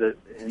guy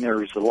and there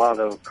was a lot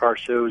of car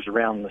shows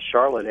around the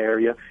Charlotte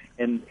area,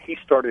 and he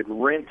started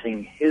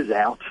renting his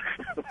out.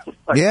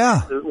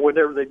 Yeah.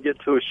 Whenever they get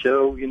to a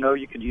show,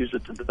 you could use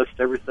it to dust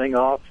everything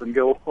off and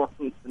go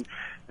on.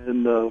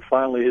 And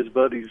finally his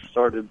buddies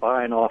started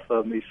buying off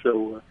of me,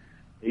 so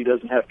he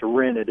doesn't have to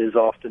rent it as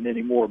often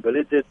anymore, but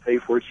it did pay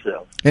for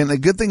itself. And the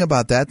good thing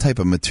about that type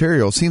of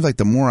material, it seems like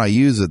the more I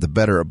use it, the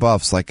better it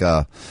buffs, like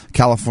a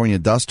California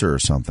Duster or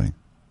something.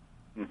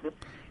 Mm-hmm.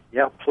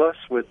 Yeah, plus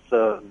with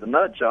the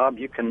nut job,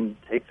 you can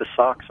take the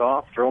socks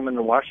off, throw them in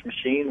the washing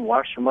machine,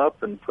 wash them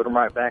up, and put them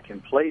right back in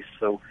place.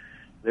 So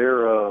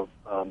they're a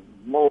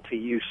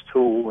multi-use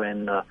tool,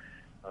 and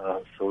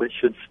so it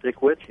should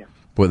stick with you.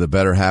 Boy, the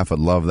better half would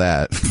love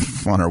that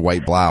on her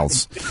white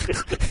blouse.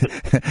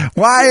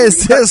 Why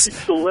is this? Be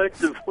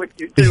selective what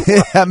you do.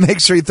 Yeah, make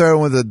sure you throw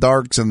in with the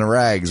darks and the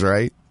rags,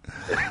 right?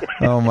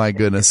 Oh, my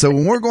goodness. So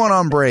when we're going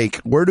on break,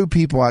 where do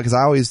people, because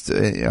I always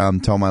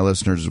tell my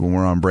listeners when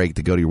we're on break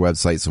to go to your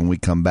website, so when we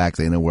come back,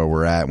 they know where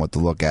we're at and what to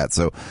look at.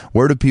 So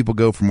where do people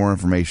go for more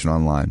information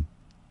online?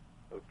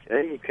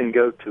 Okay, you can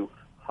go to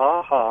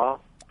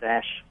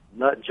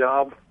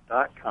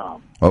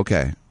haha-nutjob.com.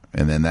 Okay.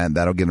 And then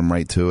that'll get them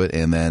right to it.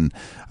 And then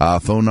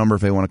phone number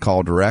if they want to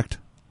call direct?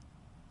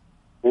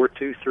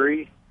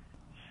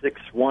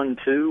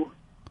 423-612-5678.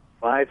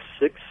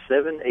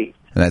 And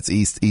that's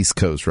East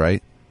Coast,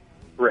 right?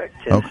 Correct,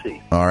 Tennessee.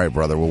 Okay. All right,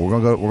 brother. Well, we're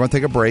gonna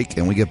take a break,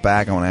 and we get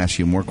back. I want to ask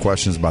you more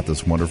questions about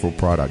this wonderful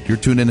product. You're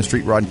tuned in to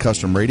Street Rod and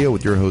Custom Radio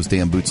with your host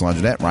Dan Boots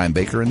Longinette, Ryan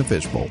Baker, and the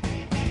Fishbowl.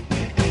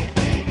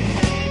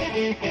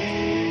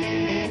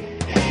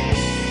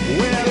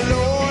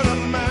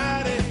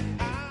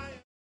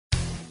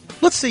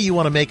 Let's say you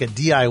want to make a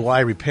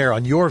DIY repair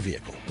on your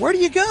vehicle. Where do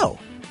you go?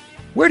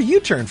 Where do you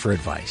turn for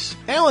advice?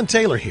 Alan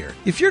Taylor here.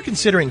 If you're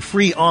considering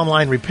free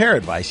online repair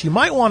advice, you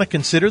might want to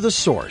consider The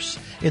Source.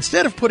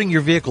 Instead of putting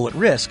your vehicle at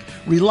risk,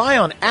 rely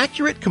on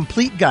accurate,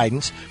 complete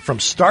guidance from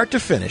start to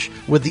finish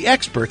with the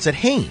experts at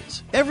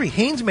Haynes. Every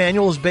Haynes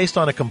manual is based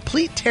on a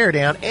complete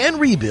teardown and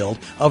rebuild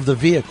of the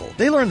vehicle.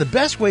 They learn the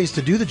best ways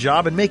to do the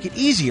job and make it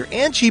easier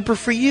and cheaper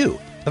for you.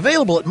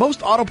 Available at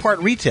most auto part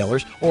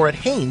retailers or at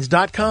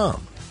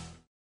Haynes.com.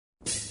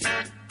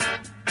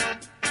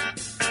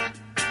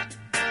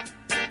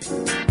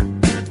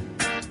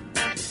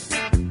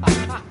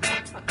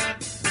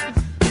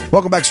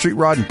 Welcome back, Street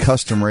Rod and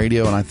Custom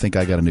Radio, and I think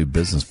I got a new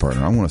business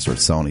partner. I want to start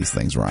selling these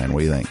things, Ryan.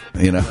 What do you think?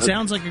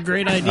 Sounds like a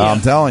great idea.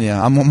 I'm telling you,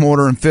 I'm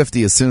ordering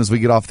 50 as soon as we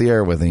get off the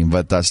air with him.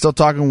 But still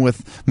talking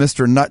with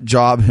Mr. Nut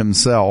Job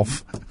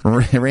himself,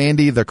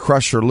 Randy the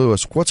Crusher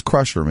Lewis. What's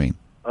Crusher mean?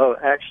 Oh,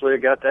 actually, I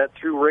got that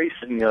through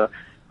racing.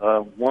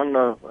 Won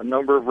a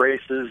number of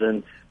races,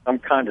 and I'm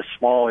kind of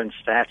small in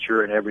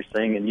stature and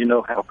everything, and you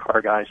know how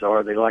car guys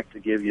are. They like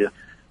to give you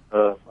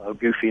a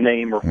goofy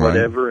name or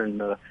whatever, right.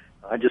 And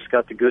I just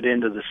got the good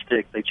end of the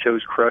stick. They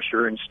chose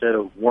Crusher instead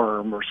of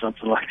Worm or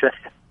something like that.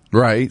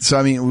 Right. So,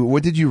 I mean,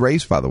 what did you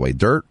race, by the way?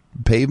 Dirt?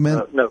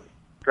 Pavement? No,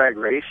 drag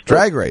race.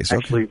 Drag race, okay.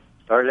 Actually,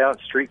 started out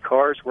in street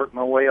cars, worked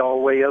my way all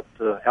the way up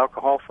to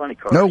alcohol funny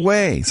cars. No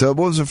way. So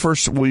what was the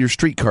first, your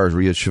street cars?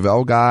 Were you a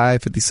Chevelle guy,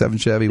 57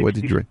 Chevy? What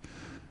did you race?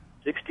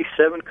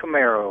 67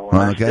 Camaro, and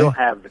I still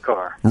have the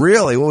car.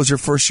 Really? What was your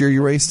first year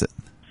you raced it?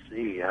 Let's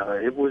see,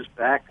 it was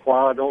back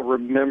while I don't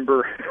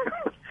remember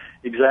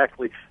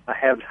exactly. I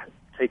have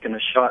taken a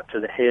shot to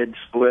the head,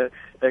 so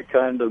that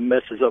kind of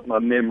messes up my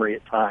memory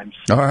at times.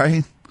 All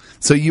right.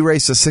 So you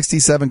raced a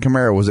 67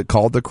 Camaro. Was it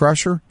called the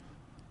Crusher?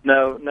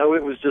 No,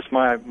 it was just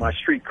my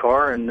street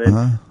car, and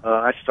then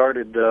I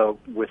started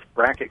with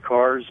bracket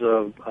cars,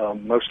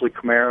 mostly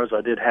Camaros.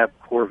 I did have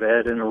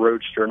Corvette and a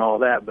Roadster and all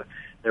that, but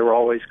they were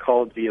always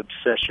called the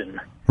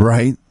Obsession.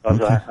 Right.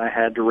 Because I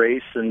had to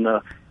race, and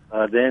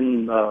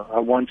then I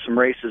won some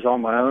races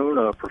on my own.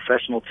 A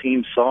professional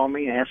team saw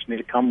me, asked me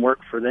to come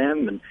work for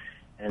them, and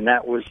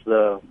that was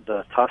the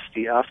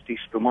Asti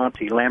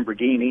Spumante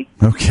Lamborghini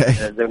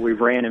that we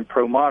ran in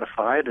Pro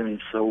Modified,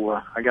 and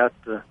so I got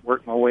to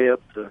work my way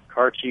up to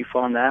car chief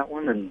on that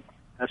one, and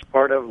that's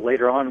part of it.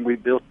 Later on, we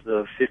built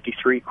the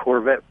 53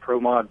 Corvette Pro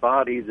Mod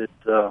body that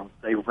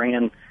they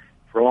ran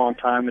for a long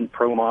time in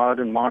Pro Mod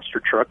and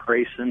monster truck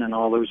racing and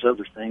all those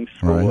other things.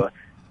 So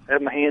I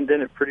had my hand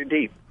in it pretty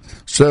deep.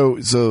 So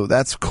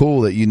that's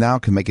cool that you now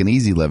can make an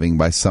easy living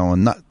by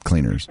selling nut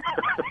cleaners.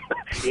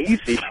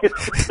 Easy.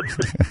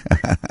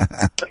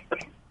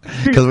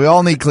 Because we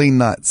all need clean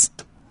nuts.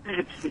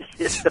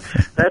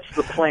 That's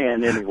the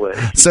plan anyway.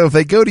 So if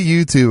they go to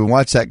YouTube and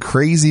watch that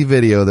crazy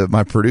video that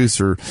my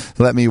producer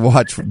let me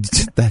watch,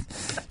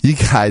 that you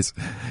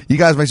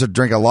guys must have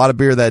drank a lot of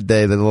beer that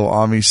day. The little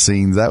Amish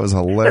scenes, that was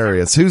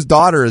hilarious. Whose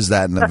daughter is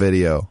that in the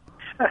video?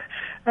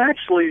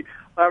 Actually,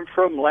 I'm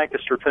from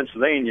Lancaster,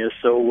 Pennsylvania,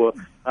 so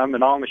I'm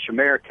an Amish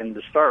American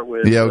to start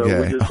with. Yeah, okay.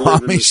 So we just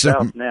live in the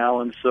South now,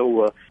 and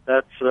so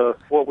that's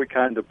what we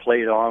kind of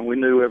played on. We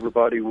knew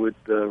everybody would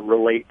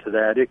relate to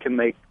that. It can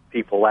make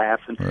people laugh.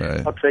 And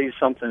right. I'll tell you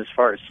something as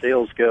far as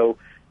sales go.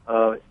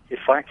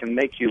 If I can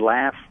make you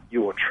laugh,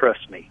 you will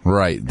trust me.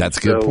 Right, that's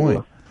a good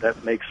point.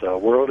 That makes a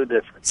world of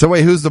difference. So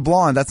wait, who's the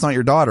blonde? That's not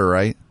your daughter,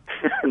 right?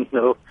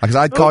 No. Because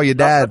I'd call you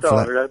Dad. Not my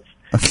daughter.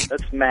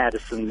 That's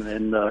Madison,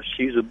 and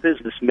she's a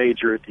business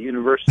major at the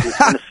University of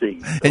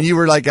Tennessee. So. And you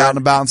were like out and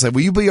about and said,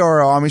 will you be our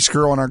Amish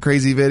girl in our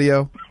crazy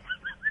video?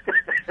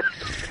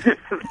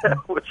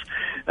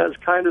 That's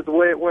kind of the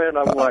way it went.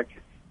 I'm like,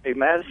 hey,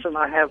 Madison,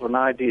 I have an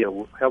idea.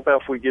 How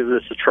about if we give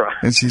this a try?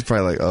 And she's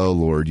probably like, oh,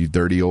 Lord, you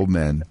dirty old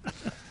men.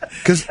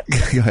 Go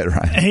ahead,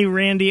 Ryan. Hey,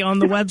 Randy, on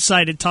the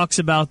website, it talks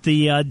about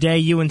the day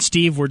you and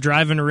Steve were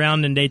driving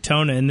around in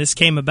Daytona, and this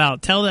came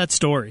about. Tell that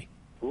story.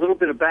 A little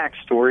bit of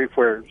backstory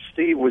where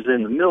Steve was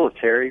in the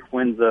military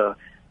when the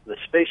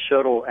space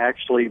shuttle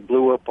actually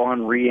blew up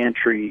on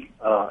re-entry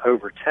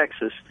over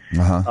Texas.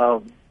 Uh-huh.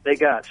 They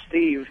got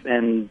Steve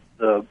and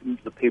the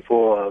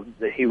people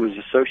that he was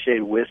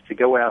associated with to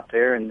go out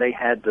there, and they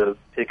had to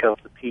pick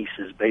up the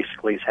pieces,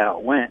 basically is how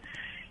it went.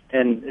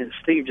 And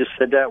Steve just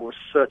said that was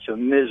such a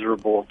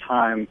miserable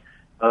time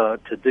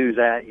to do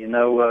that. You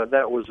know,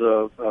 that was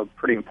a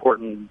pretty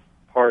important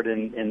part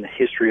in the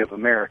history of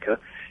America.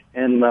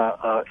 And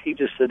he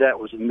just said that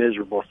was a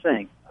miserable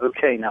thing.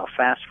 Okay, now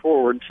fast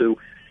forward to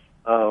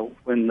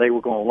when they were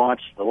going to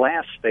launch the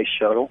last space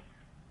shuttle.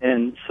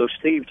 And so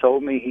Steve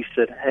told me, he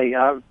said, hey,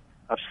 I've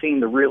seen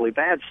the really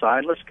bad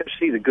side. Let's go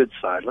see the good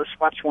side. Let's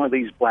watch one of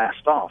these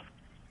blast off.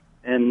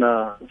 And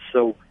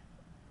so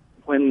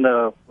when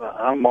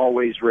I'm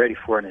always ready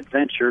for an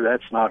adventure,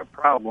 that's not a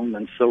problem.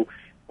 And so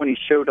when he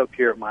showed up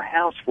here at my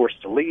house for us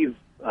to leave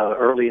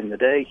early in the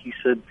day, he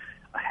said,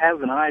 I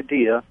have an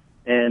idea.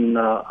 And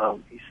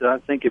he said, I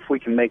think if we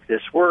can make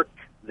this work,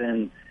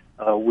 then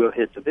we'll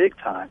hit the big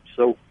time.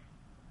 So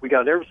we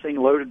got everything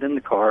loaded in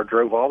the car,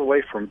 drove all the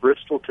way from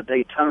Bristol to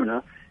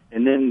Daytona,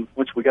 and then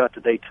once we got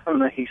to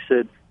Daytona, he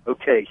said,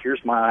 okay,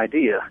 here's my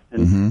idea.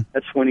 And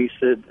that's when he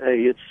said,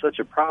 hey, it's such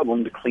a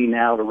problem to clean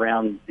out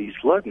around these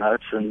lug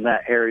nuts and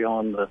that area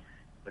on the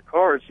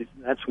cars.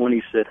 That's when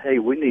he said, hey,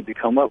 we need to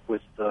come up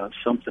with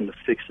something to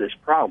fix this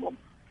problem.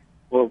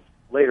 Well,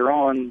 later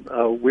on,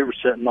 we were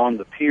sitting on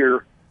the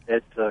pier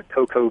at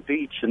Cocoa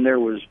Beach, and there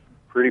was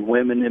pretty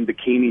women in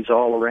bikinis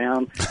all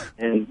around.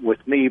 And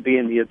with me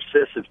being the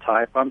obsessive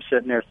type, I'm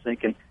sitting there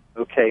thinking,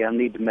 okay, I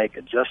need to make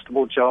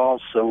adjustable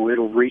jaws so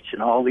it'll reach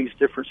in all these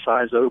different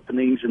size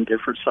openings and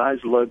different size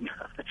lug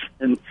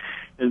nuts.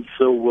 And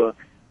so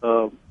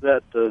I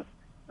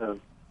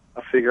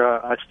figure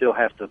I still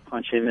have to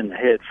punch him in the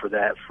head for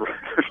that, for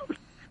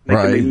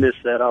making me miss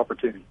that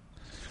opportunity.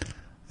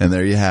 And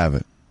there you have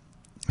it.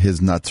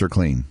 His nuts are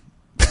clean.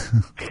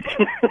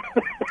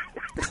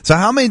 So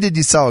how many did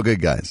you sell,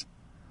 Good Guys,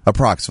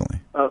 approximately?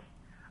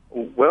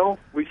 Well,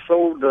 we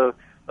sold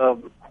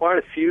quite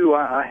a few.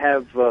 I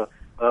have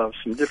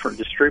some different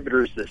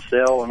distributors that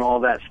sell and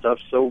all that stuff.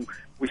 So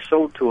we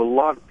sold to a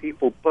lot of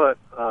people, but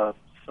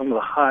some of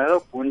the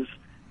high-up ones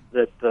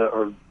that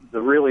are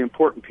the really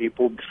important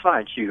people,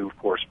 besides you, of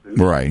course, Booth.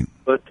 Right.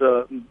 But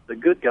the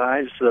Good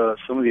Guys,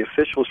 some of the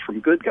officials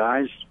from Good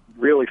Guys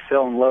really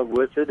fell in love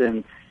with it,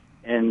 and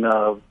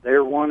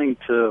they're wanting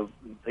to.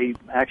 They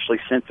actually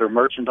sent their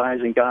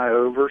merchandising guy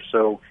over,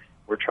 so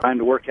we're trying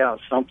to work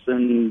out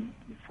something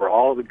for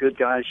all the Good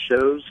Guys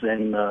shows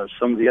and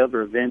some of the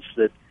other events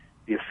that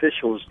the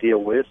officials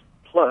deal with.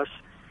 Plus,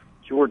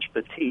 George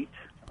Petit,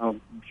 I'm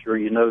sure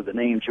you know the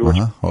name George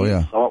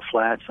Petit, Salt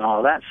Flats and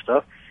all that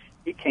stuff.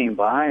 He came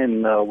by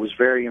and was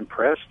very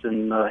impressed,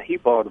 and he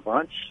bought a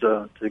bunch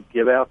to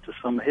give out to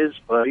some of his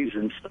buddies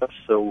and stuff.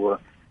 So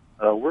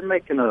we're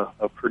making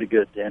a pretty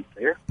good dent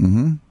there.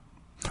 Mm-hmm.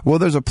 Well,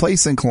 there's a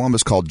place in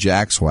Columbus called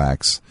Jack's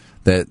Wax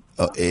that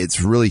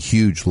it's really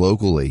huge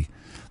locally.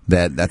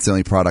 That's the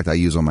only product I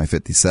use on my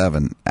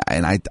 57.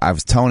 And I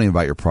was telling him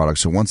about your product.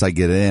 So once I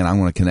get in, I'm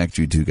going to connect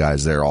you two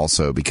guys there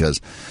also,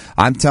 because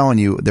I'm telling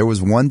you, there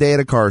was one day at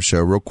a car show,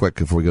 real quick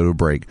before we go to a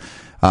break.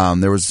 I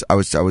was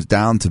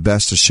down to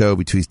best of show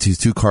between these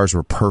two cars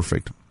were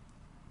perfect.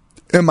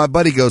 And my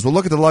buddy goes, well,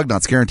 look at the lug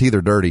nuts. Guarantee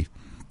they're dirty.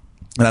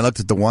 And I looked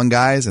at the one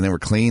guys and they were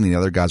clean and the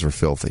other guys were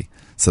filthy.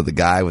 So the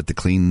guy with the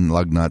clean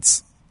lug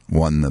nuts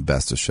won the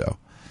best of show.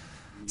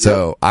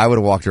 So I would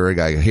have walked over to a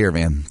guy, here,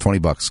 man,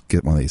 $20,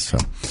 get one of these. So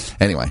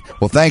anyway,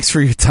 well, thanks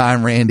for your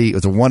time, Randy. It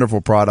was a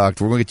wonderful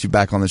product. We're going to get you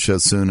back on the show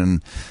soon,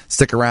 and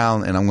stick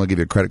around, and I'm going to give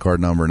you a credit card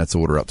number, and let's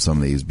order up some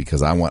of these,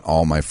 because I want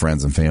all my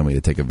friends and family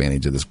to take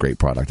advantage of this great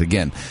product.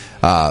 Again,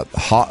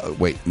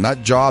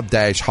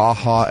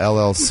 Nutjob-HaHa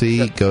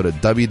LLC. Go to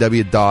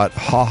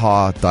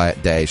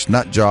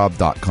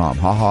www.haha-nutjob.com,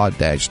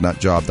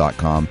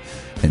 haha-nutjob.com.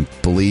 And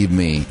believe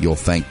me, you'll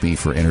thank me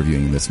for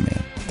interviewing this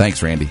man.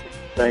 Thanks, Randy.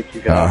 Thank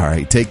you, guys. All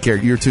right, take care.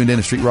 You're tuned in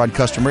to Street Rod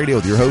Custom Radio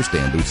with your host,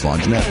 Dan Boots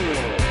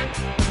Longinette.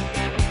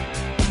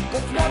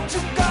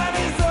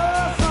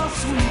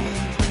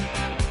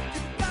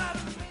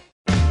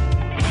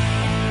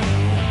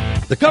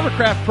 The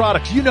Covercraft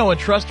products you know and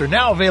trust are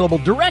now available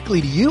directly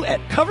to you at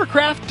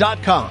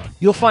Covercraft.com.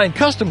 You'll find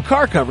custom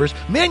car covers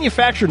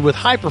manufactured with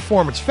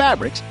high-performance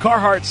fabrics,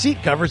 Carhartt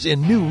seat covers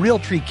in new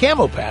Realtree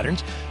camo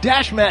patterns,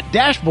 Dash Mat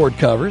dashboard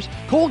covers,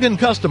 Colgan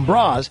custom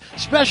bras,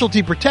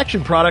 specialty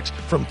protection products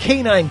from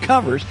K9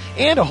 Covers,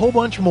 and a whole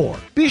bunch more.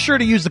 Be sure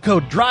to use the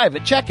code DRIVE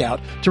at checkout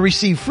to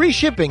receive free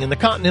shipping in the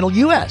continental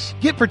U.S.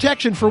 Get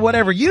protection for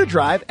whatever you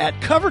drive at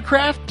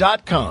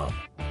Covercraft.com.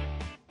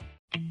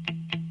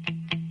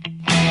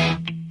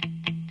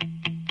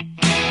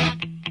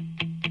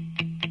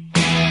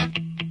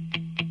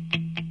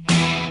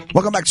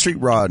 Welcome back to Street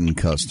Rod and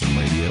Custom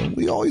Radio.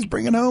 We always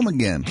bring it home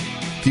again.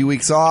 A few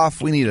weeks off,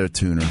 we needed a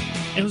tuner.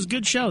 It was a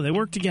good show. They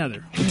worked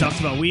together. We talked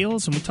about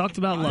wheels and we talked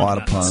about love A lot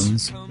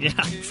nuts. of puns.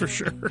 Yeah, for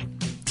sure.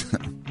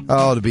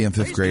 Oh, to be in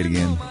 5th grade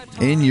again.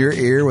 In your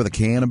ear with a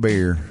can of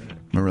beer.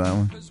 Remember that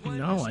one?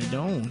 No, I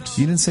don't.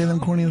 You didn't say them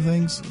corny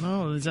things?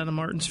 No, is that a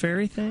Martin's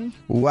Ferry thing?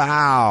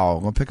 Wow.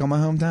 We'll pick on my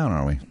hometown,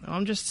 are we?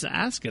 I'm just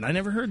asking. I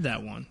never heard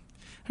that one.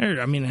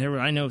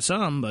 I know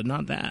some, but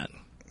not that.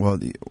 Well,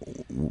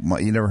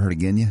 you never heard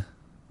again, you?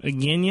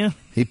 Again, ya?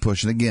 He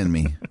pushing again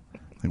me.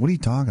 Like, what are you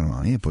talking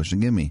about? He ain't pushing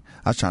again me.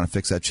 I was trying to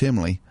fix that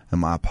chimney in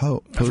my I've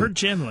heard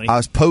chimney. I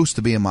was supposed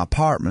to be in my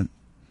apartment.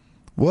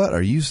 What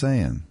are you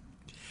saying?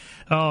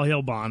 Oh,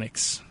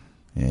 Hillbonics.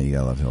 Yeah, you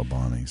gotta love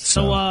Hillbonics.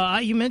 So,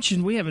 you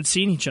mentioned we haven't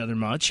seen each other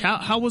much.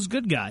 How was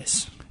Good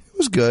Guys? It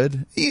was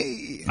good.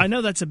 I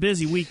know that's a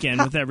busy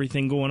weekend with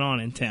everything going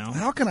on in town.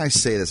 How can I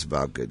say this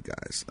about Good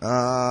Guys?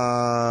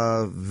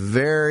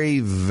 Very,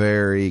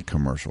 very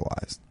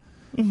commercialized.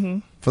 Mm-hmm.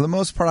 For the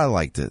most part, I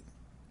liked it.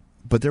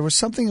 But there was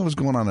something that was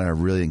going on that I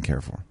really didn't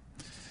care for.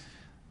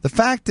 The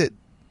fact that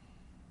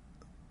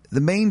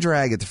the main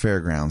drag at the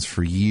fairgrounds,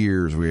 for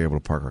years, we were able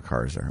to park our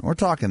cars there. We're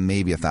talking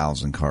maybe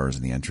 1,000 cars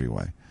in the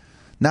entryway.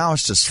 Now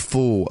it's just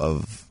full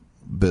of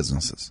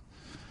businesses.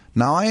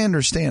 Now, I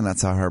understand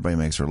that's how everybody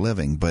makes their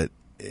living, but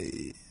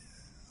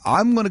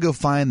I'm going to go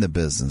find the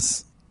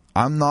business.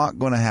 I'm not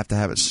going to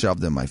have it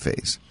shoved in my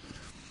face.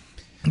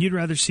 You'd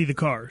rather see the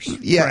cars.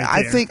 Yeah,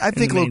 right I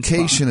think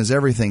location is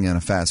everything in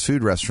a fast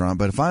food restaurant,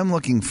 but if I'm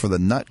looking for the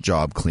nut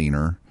job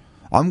cleaner,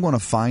 I'm going to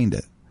find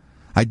it.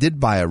 I did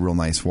buy a real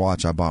nice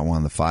watch. I bought one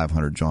of the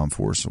 500 John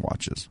Force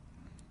watches.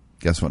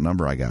 Guess what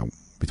number I got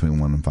between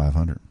 1 and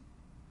 500?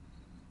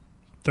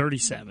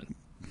 37.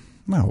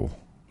 No.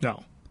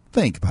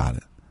 Think about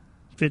it.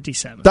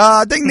 57.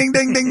 Ding, ding,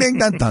 ding, ding, ding,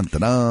 dun, dun,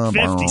 dun, dun,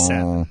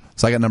 57.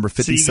 So I got number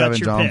 57,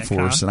 so John pick,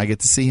 Force, and I get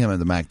to see him at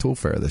the Mac Tool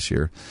Fair this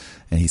year.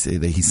 And he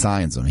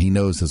signs them. He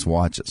knows his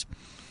watches.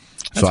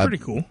 That's pretty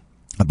cool.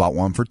 I bought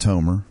one for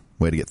Tomer.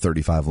 Way to get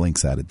 35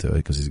 links added to it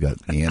because he's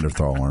got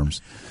Neanderthal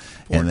arms.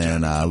 And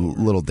then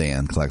little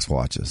Dan collects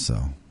watches. So.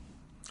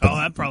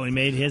 That probably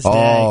made his day.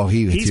 Oh,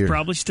 he's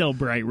probably still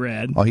bright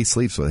red. Oh, he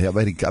sleeps with it.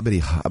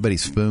 I bet he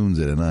spoons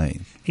it at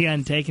night. He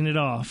hadn't taken it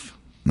off.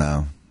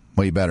 No.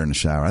 Well, you better in the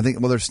shower. I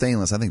think. Well, they're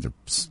stainless. I think they're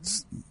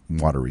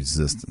water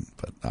resistant,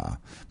 but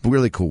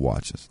really cool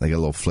watches. They got a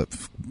little flip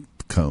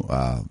cone.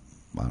 I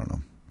don't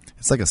know.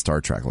 It's like a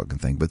Star Trek looking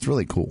thing, but it's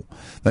really cool.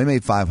 They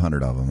made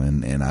 500 of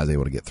them, and I was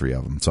able to get 3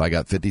 of them. So I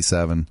got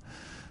 57.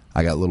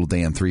 I got little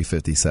Dan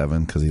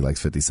 357 because he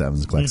likes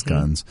 57s, collects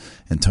guns,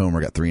 and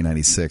Tomer got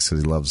 396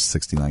 because he loves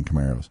 69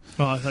 Camaros.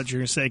 Oh, I thought you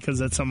were going to say because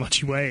that's how much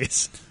he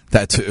weighs.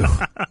 That too.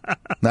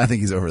 I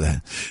think he's over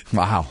that.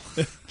 Wow.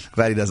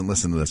 Glad he doesn't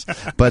listen to this.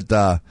 But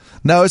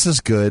no, it's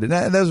just good. And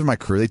those are my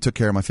crew. They took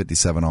care of my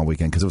 57 all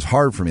weekend because it was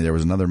hard for me. There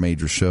was another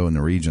major show in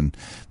the region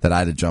that I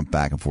had to jump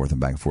back and forth and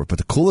back and forth. But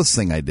the coolest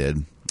thing I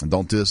did, and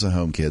don't do this at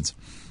home, kids,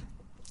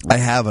 I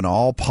have an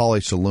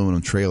all-polished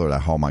aluminum trailer that I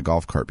haul my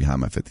golf cart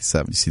behind my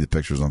 57. You see the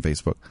pictures on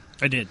Facebook?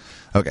 I did.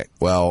 Okay.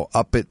 Well,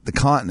 up at the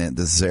Continent,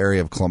 this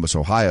area of Columbus,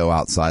 Ohio,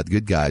 outside the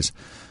Good Guys,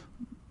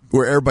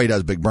 where everybody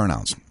does big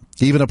burnouts.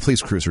 Even a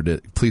police cruiser did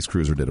a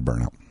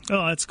burnout.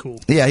 Oh, that's cool.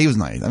 Yeah, he was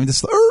nice. I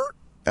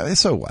mean,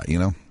 so what, you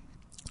know?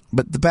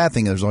 But the bad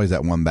thing is there's always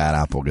that one bad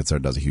apple gets there,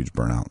 does a huge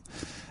burnout,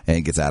 and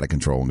it gets out of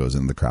control and goes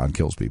into the crowd and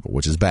kills people,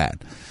 which is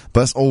bad.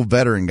 But us old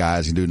veteran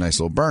guys can do a nice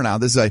little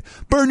burnout. This is like,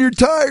 burn your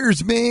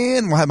tires,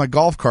 man. We'll have my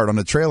golf cart on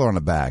the trailer on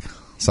the back.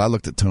 So I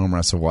looked at Tomer.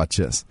 I said, watch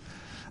this.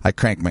 I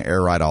crank my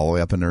air ride all the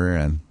way up in the rear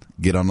end,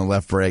 get on the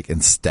left brake,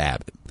 and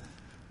stab it.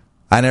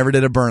 I never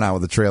did a burnout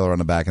with a trailer on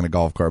the back in a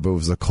golf cart, but it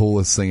was the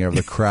coolest thing ever.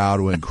 The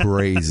crowd went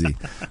crazy.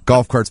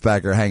 Golf carts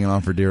back are hanging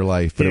on for dear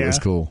life, but it was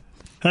cool.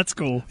 That's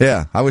cool.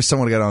 Yeah, I wish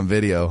someone got on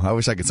video. I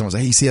wish someone say,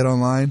 hey, you see it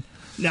online?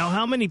 Now,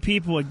 how many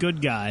people at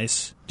Good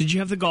Guys, did you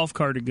have the golf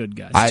cart at Good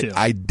Guys, too?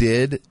 I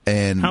did,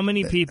 and... How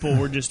many people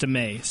were just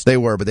amazed? They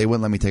were, but they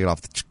wouldn't let me take it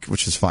off,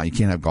 which is fine. You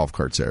can't have golf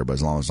carts there, but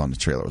as long as it's on the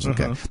trailer, it was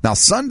okay. Now,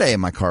 Sunday,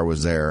 my car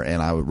was there,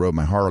 and I rode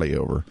my Harley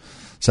over,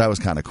 so that was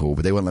kind of cool,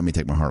 but they wouldn't let me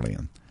take my Harley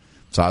in.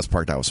 So I was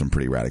parked out with some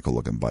pretty radical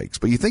looking bikes.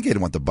 But you think they'd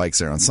want the bikes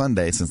there on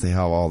Sunday since they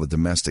have all the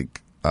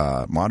domestic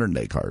modern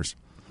day cars.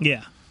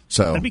 Yeah.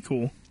 So that'd be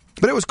cool.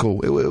 But it was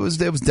cool. It was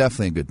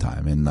definitely a good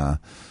time. And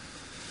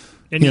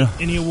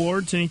any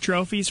awards, any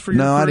trophies for your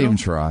No, crew? I didn't even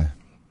try.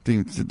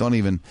 Don't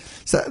even.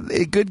 So,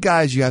 good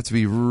guys, you have to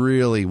be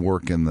really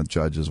working the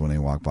judges when they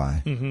walk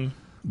by.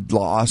 Mm-hmm.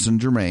 Austin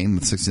Germain,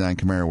 the 69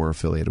 Camaro we're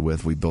affiliated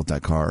with, we built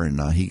that car, and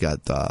he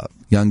got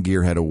Young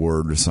Gearhead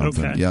Award or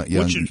something. Okay. Young,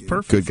 Which is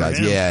perfect good for guys.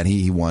 him. Yeah, and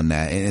he won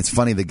that. And it's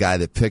funny, the guy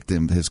that picked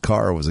him, his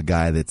car was a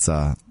guy that's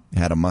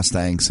had a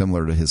Mustang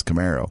similar to his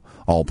Camaro,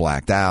 all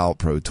blacked out,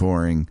 pro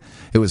touring.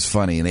 It was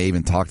funny, and they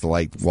even talked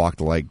alike, walked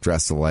alike,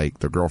 dressed alike.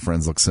 Their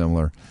girlfriends looked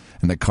similar.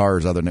 And the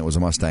cars, other than it was a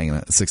Mustang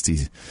and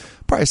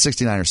probably a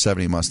 69 or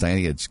 70 Mustang. I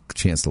didn't get a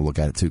chance to look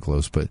at it too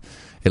close, but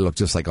it looked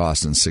just like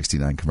Austin's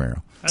 69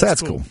 Camaro. So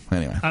that's cool.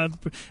 Anyway.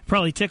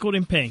 Probably tickled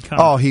in pink, huh?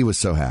 Oh, he was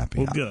so happy.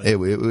 Well, good.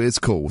 It's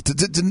cool.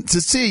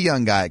 To see a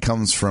young guy that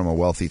comes from a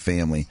wealthy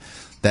family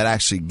that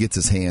actually gets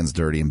his hands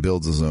dirty and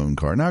builds his own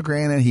car. Now,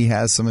 granted, he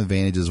has some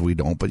advantages we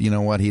don't, but you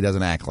know what? He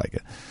doesn't act like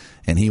it.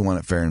 And he won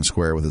it fair and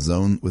square with his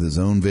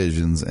own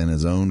visions and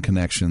his own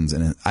connections.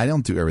 And I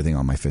don't do everything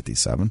on my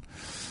 57.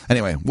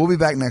 Anyway, we'll be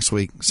back next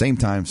week, same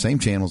time, same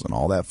channels, and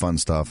all that fun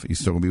stuff. You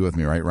still going to be with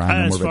me, right,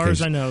 Ryan? As far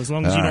as I know, as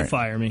long as you don't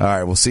fire me. All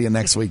right, we'll see you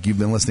next week. You've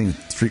been listening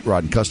to Street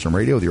Rod and Custom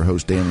Radio with your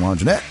host, Dan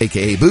Longinette,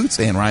 a.k.a. Boots,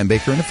 and Ryan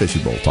Baker in the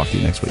Fishing Bowl. Talk to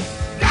you next week.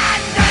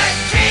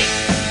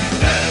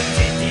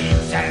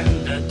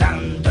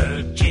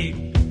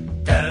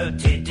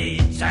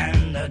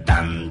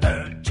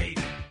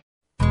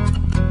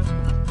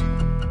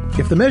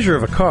 If the measure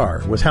of a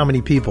car was how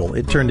many people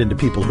it turned into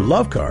people who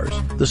love cars,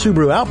 the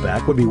Subaru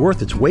Outback would be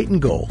worth its weight in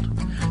gold,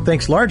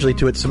 thanks largely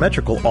to its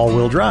symmetrical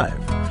all-wheel drive.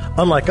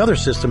 Unlike other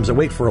systems that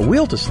wait for a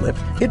wheel to slip,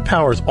 it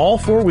powers all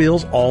four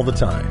wheels all the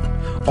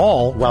time,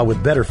 all while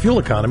with better fuel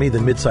economy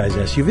than midsize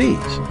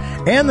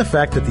SUVs. And the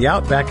fact that the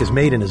Outback is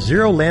made in a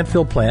zero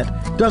landfill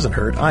plant doesn't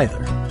hurt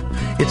either.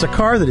 It's a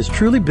car that is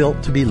truly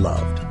built to be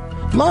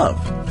loved. Love.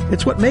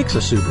 It's what makes a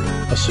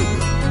Subaru a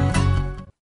Subaru.